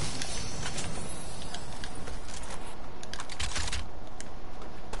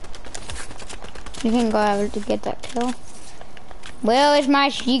 You can go over to get that kill. Where is my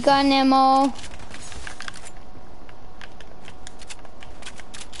shotgun ammo?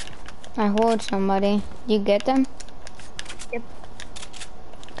 I hold somebody. You get them? Yep.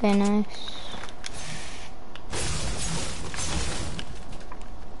 Okay, nice.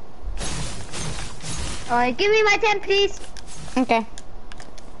 Alright, give me my tent, please. Okay.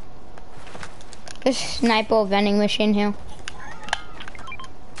 This sniper vending machine here.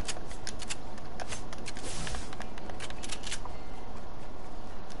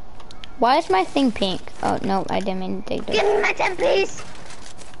 Why is my thing pink? Oh, no, I didn't mean to take those. Give me my tent, please.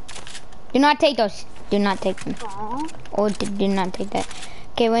 Do not take those. Do not take them. Aww. Or do not take that.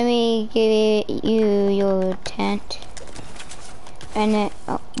 Okay, let me give you your tent. And then,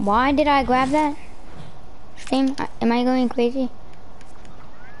 why did I grab that thing? Am I going crazy?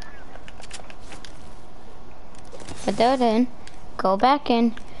 Put that in. Go back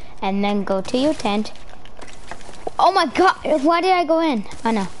in. And then go to your tent. Oh my god, why did I go in?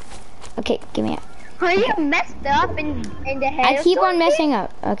 Oh no. Okay, give me it. Are you messed up in the head? I keep on messing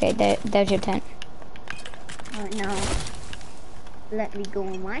up. Okay, there's your tent. Oh no. Let me go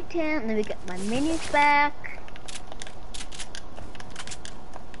in my tent. Let me get my minis back.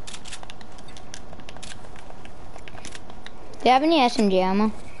 Do you have any SMG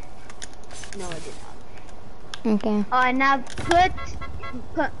ammo? No, I did not. Okay. Alright, now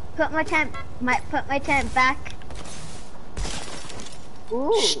put my tent back.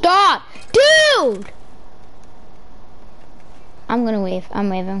 Ooh. Stop! Dude! I'm gonna wave. I'm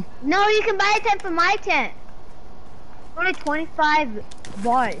waving. No, you can buy a tent for my tent. Only 25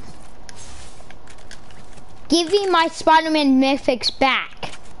 bars. Give me my Spider-Man mythics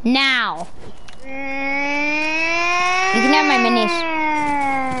back. Now. You can have my minis.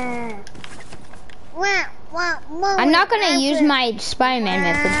 I'm not gonna use my Spider-Man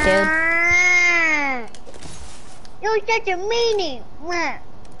mythics, dude. You're such a meanie.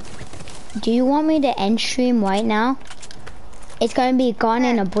 Do you want me to end stream right now? It's gonna be gone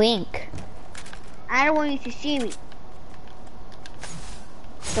in a blink. I don't want you to see me.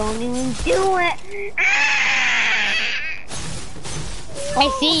 Don't even do it. I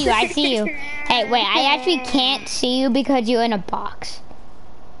see you, I see you. Hey, wait, I actually can't see you because you're in a box.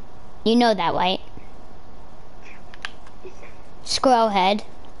 You know that, right? Squirrel head.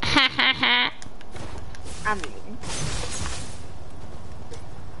 Ha ha ha. I'm leaving.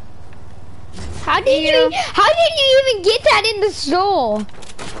 How did you even get that in the store?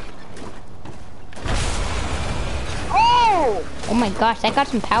 Oh! Oh my gosh, that got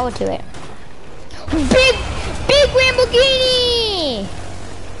some power to it. Big Lamborghini!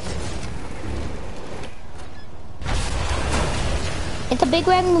 It's a big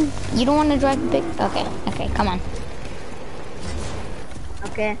wagon. You don't want to drive the big. Okay, okay, come on.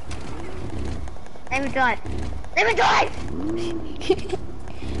 Okay. Let me drive. Let me drive!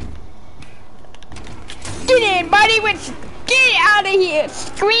 Get in, buddy! Get out of here!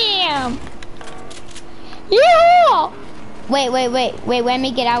 Scream! Yeah! Wait, let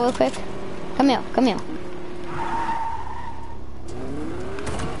me get out real quick. Come here.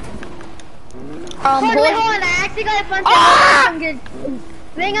 Hold on, I actually got a fun thing.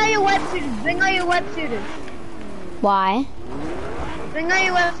 Bring out your web shooters. Why? Bring out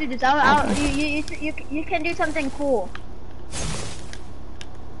your web shooters. You can do something cool.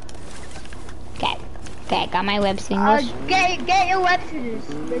 Okay, I got my web shooters. Get your web shooters.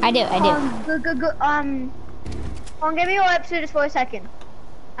 I do. Give me your web shooters for a second.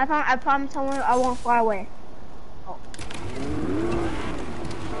 I promise I won't fly away. Oh.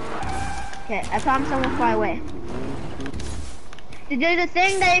 Okay, I promise I won't fly away. There's a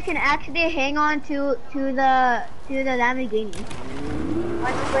thing that you can actually hang on to the Lamborghini.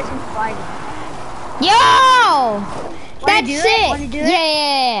 Once the person's flying. Yo! That's it! Wanna do it?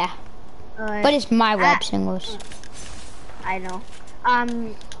 Yeah. But it's my web singles. I know.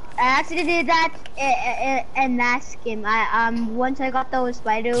 I actually did that in last game. Once I got those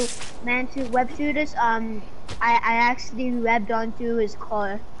Spider-Man 2 web shooters, I actually webbed onto his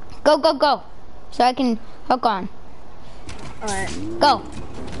car. Go. So I can hook on. Alright. Go.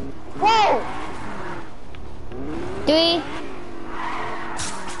 Whoa! 3.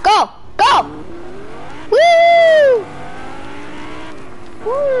 Go! Woo!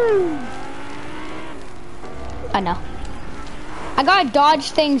 Woo! I know. I gotta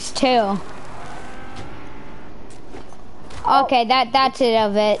dodge things too. Okay, that's it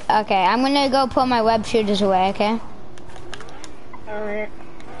of it. Okay, I'm gonna go put my web shooters away, okay? Alright.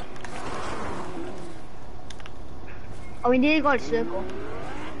 Oh, we need to go to circle.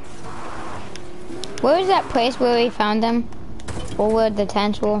 Where was that place where we found them? Or where the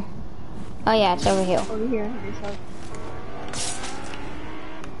tents were? Oh yeah, it's over here. Over here, this house.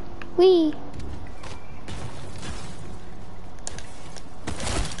 Whee!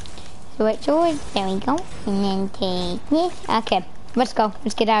 Switch over, there we go. And then take this. Okay, let's go.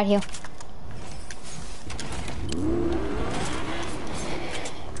 Let's get out of here.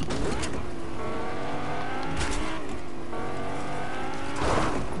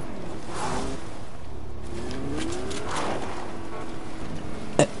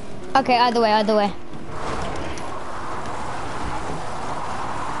 Okay, other way.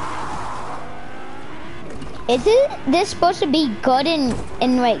 Isn't this supposed to be good in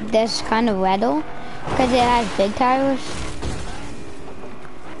like this kind of weather? Because it has big tires?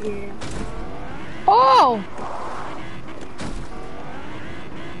 Yeah. Oh!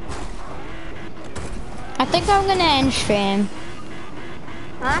 I think I'm gonna end stream.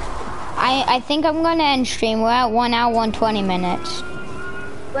 Huh? I think I'm gonna end stream. We're at 1 hour and 20 minutes.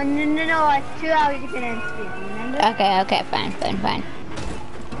 But no, it's 2 hours you can end stream, remember? Okay, fine.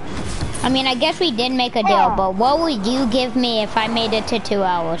 I mean, I guess we did make a deal, but what would you give me if I made it to 2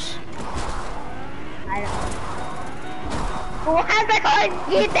 hours? I don't know. But what has that going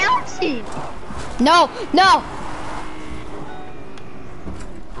to get down sheet? No!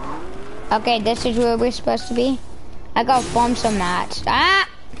 Okay, this is where we're supposed to be. I gotta farm some mats. Ah!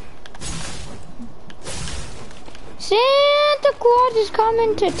 Santa Claus is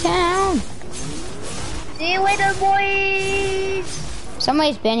coming to town. See you later, boys.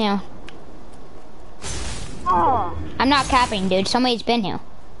 Somebody's been here. Oh. I'm not capping, dude. Somebody's been here.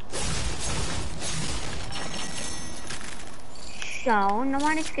 So,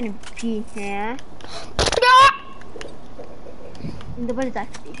 nobody's gonna be here. Nobody's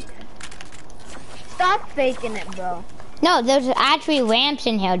actually here. Stop faking it, bro. No, there's actually ramps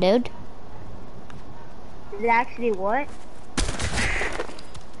in here, dude. Is it actually what?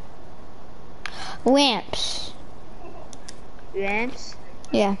 Ramps. Ramps?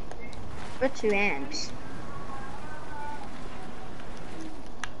 Yeah. What's ramps?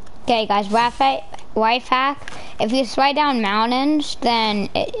 Okay, guys, life hack. If you slide down mountains, then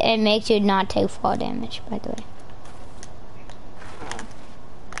it makes you not take fall damage, by the way.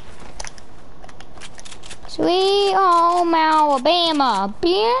 Sweet home Alabama.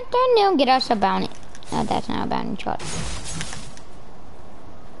 Get us a bounty. No, that's not a bounty shot.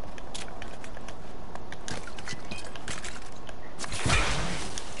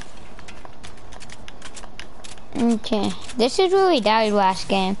 Okay, this is where we died last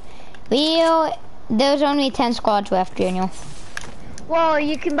game. There's only 10 squads left, Daniel. Well,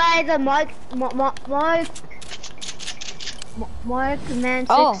 you can buy the Mark More Command 6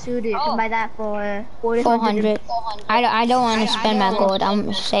 Oh. suited. You can buy that for 400. I don't want to spend my gold.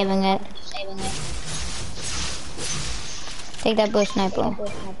 I'm saving it. Take that bush sniper.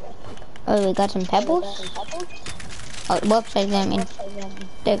 Oh, we got some pebbles? Oh, whoops, I didn't mean.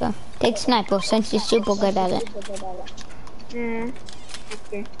 There you go. Take sniper since you're super good at it. Yeah.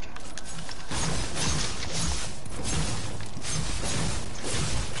 Okay.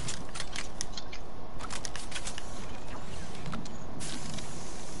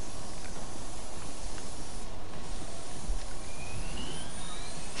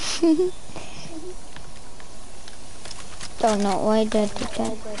 Don't know why that did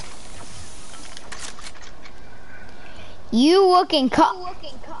that. You looking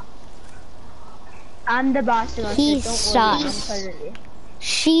I'm the boss of us. He's Don't worry. sus.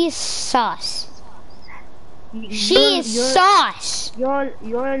 She's sus. She's sus.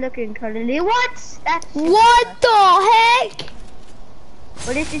 You're looking cuddly. What? That's What the heck?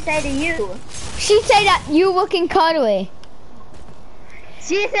 What did she say to you? She said that you looking cuddly.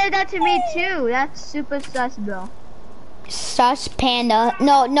 She said that to me too. That's super sus, bro. Sus panda.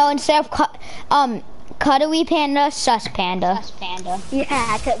 No, instead of cuddly panda, sus panda.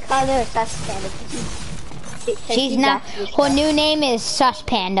 Yeah, call her sus panda. She's not. Her new name is sus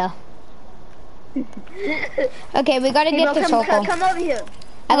panda. Okay, we gotta get the circle. Come over here.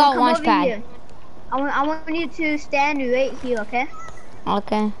 I got Come launch over pad. here. I want you to stand right here, okay?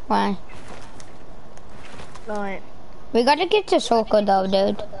 Okay, why? Alright. We gotta get to circle though,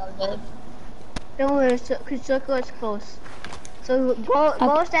 dude. Don't worry, cause circle is close. So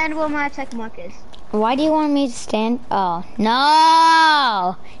go stand where my check mark is. Why do you want me to stand? Oh,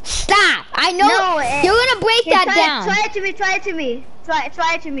 no! Stop! I know you're gonna break that down. Try it to me. Try it to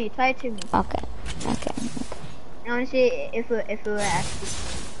me. Try it to me. Okay. I want to see if it will actually.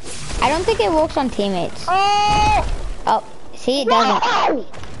 I don't think it works on teammates. Oh, see, it doesn't. Whoa!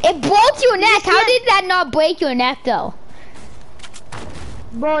 It broke your neck. How did that not break your neck though?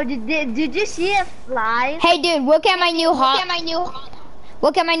 Bro, did you see it fly? Hey, dude, look at my new hot.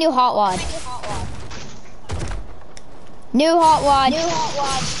 Look at my new hot rod. New hot rod.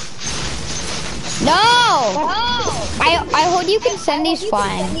 No! I heard you can send these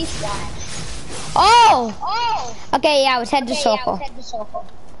flying. Oh! Okay, yeah, let's head to circle.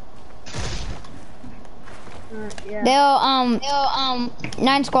 Yeah. There are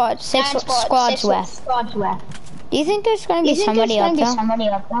 9 squads, 6 squads left. Do you think there's gonna be somebody up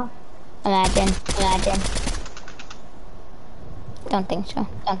there? Imagine. Don't think so.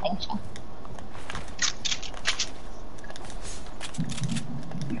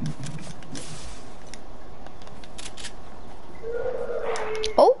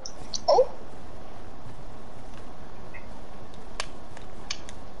 Oh.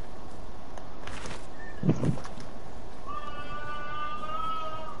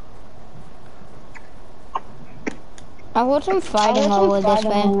 I heard some fighting over this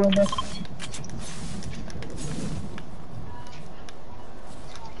way.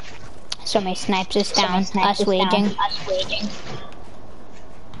 So many snipes us down, us waging.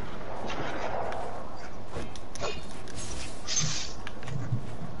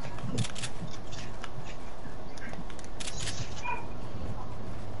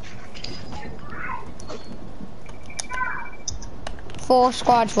 Four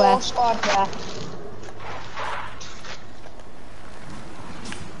squads left.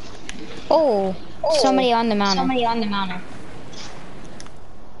 Oh, somebody on the mountain.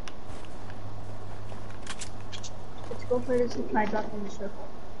 Let's go for the supply drop in the circle.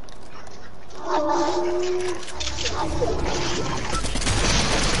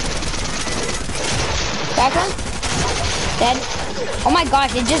 That one? Dead. Oh my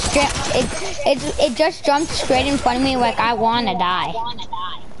gosh! It just jumped straight in front of me like I wanna die.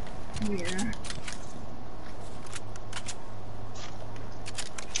 Yeah.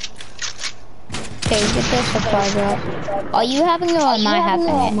 Okay, get this supply drop. Are you having it or am I having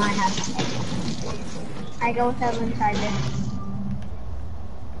it? I go with that inside there.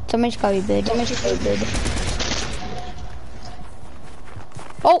 Somebody's gotta be big.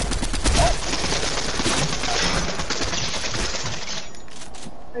 Oh!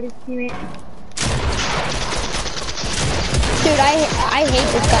 What is teammate? Dude, I hate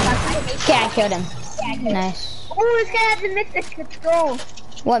this gun. Okay, I killed him. Nice. Oh, this guy has a mythic. Let's go.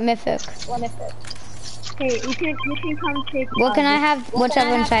 What mythic? Okay, you can come take. What can I have? What's up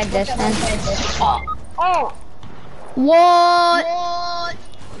inside this then? Oh. What?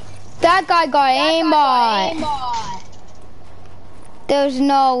 That guy got aimbot. There's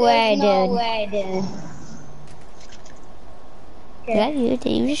no way, dude. Is that you?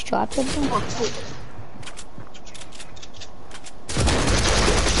 Did you just drop something?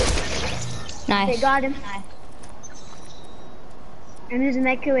 They Nice. got him. And there's a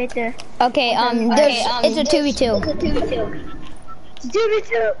Mecha right there. Okay, it's a 2v2.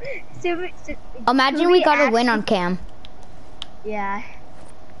 2v2. Imagine we got a win on cam. Yeah.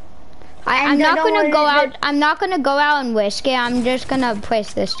 I'm And not don't gonna worry, go out. I'm not gonna go out and risk it. I'm just gonna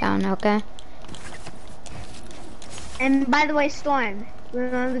place this down, okay? And by the way, Storm.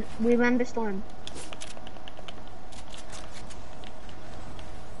 Remember Storm.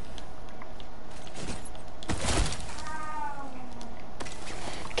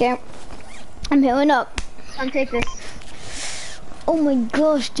 Okay. I'm healing up. Come take this. Oh my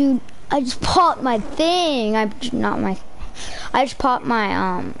gosh, dude! I just popped my thing. I just popped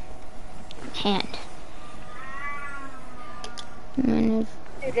my hand. Dude,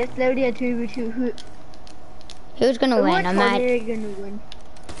 it's literally a 2v2. Who's gonna win? I'm at. Gonna win.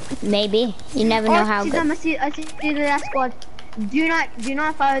 Maybe. You never know how good. I see the last squad. Do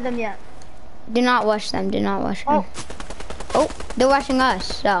not fire them yet. Do not watch them. Do not watch them. Oh, they're watching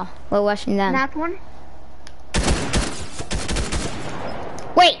us, so we're watching them. Knocked one.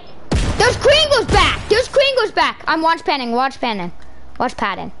 Wait! There's Kringles back! There's Kringles back! I'm watch panning. Watch padding.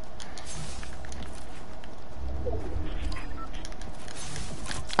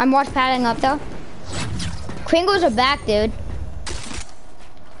 I'm watch padding up though. Kringles are back, dude.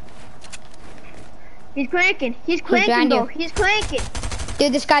 He's cranking. He's behind cranking, bro. you. He's cranking.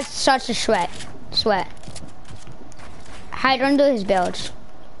 Dude, this guy's such a sweat. Hide under his builds.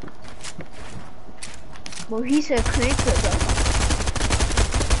 Bro, he's a cranker, bro.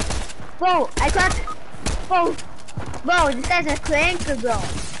 Bro, I got. Bro, this guy's a cranker, bro.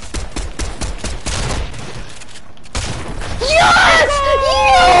 Yes!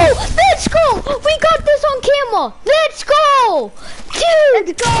 Yo! Let's go! We got this on camera! Let's go! Dude!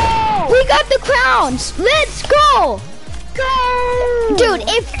 Let's go! We got the crowns! Let's go! Go! Dude,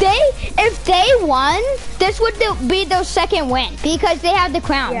 if they won, this would be their second win because they have the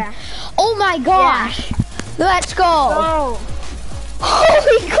crown. Yeah. Oh my gosh! Let's go! Go!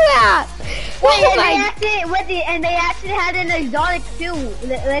 Holy crap! Oh my! And they actually had an exotic too,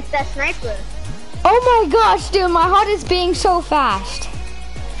 like that sniper. Oh my gosh, dude! My heart is beating so fast.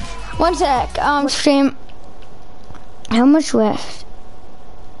 One sec. Stream. How much left?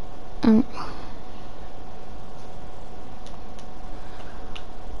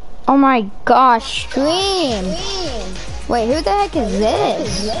 Oh my gosh, stream! Wait, who the heck is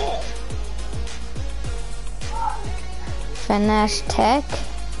this? Finesse Tech?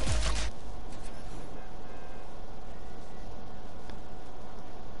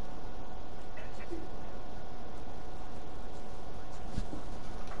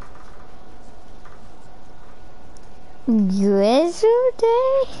 Grizzle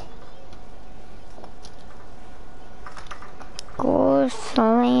Day?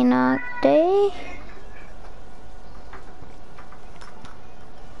 Selena Day?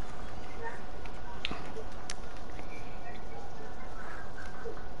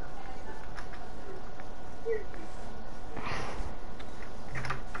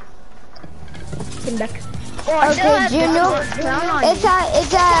 Come back. Okay, Juno, it's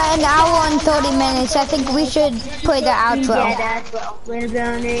at an hour and 30 minutes. I think we should play the outro.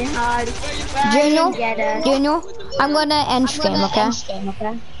 Juno, I'm gonna end stream, okay?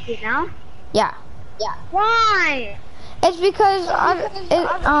 Now? Yeah. Why? It's because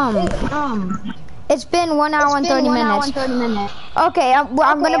it's been 1 hour and 30 minutes. Okay, I'm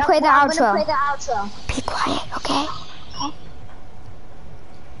gonna play the outro. Be quiet, okay?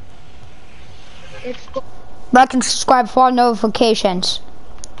 Let's go. Like and subscribe for all notifications.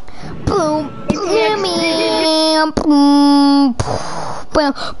 Boom, boom, boom, boom,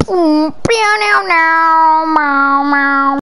 boom, boom, boom,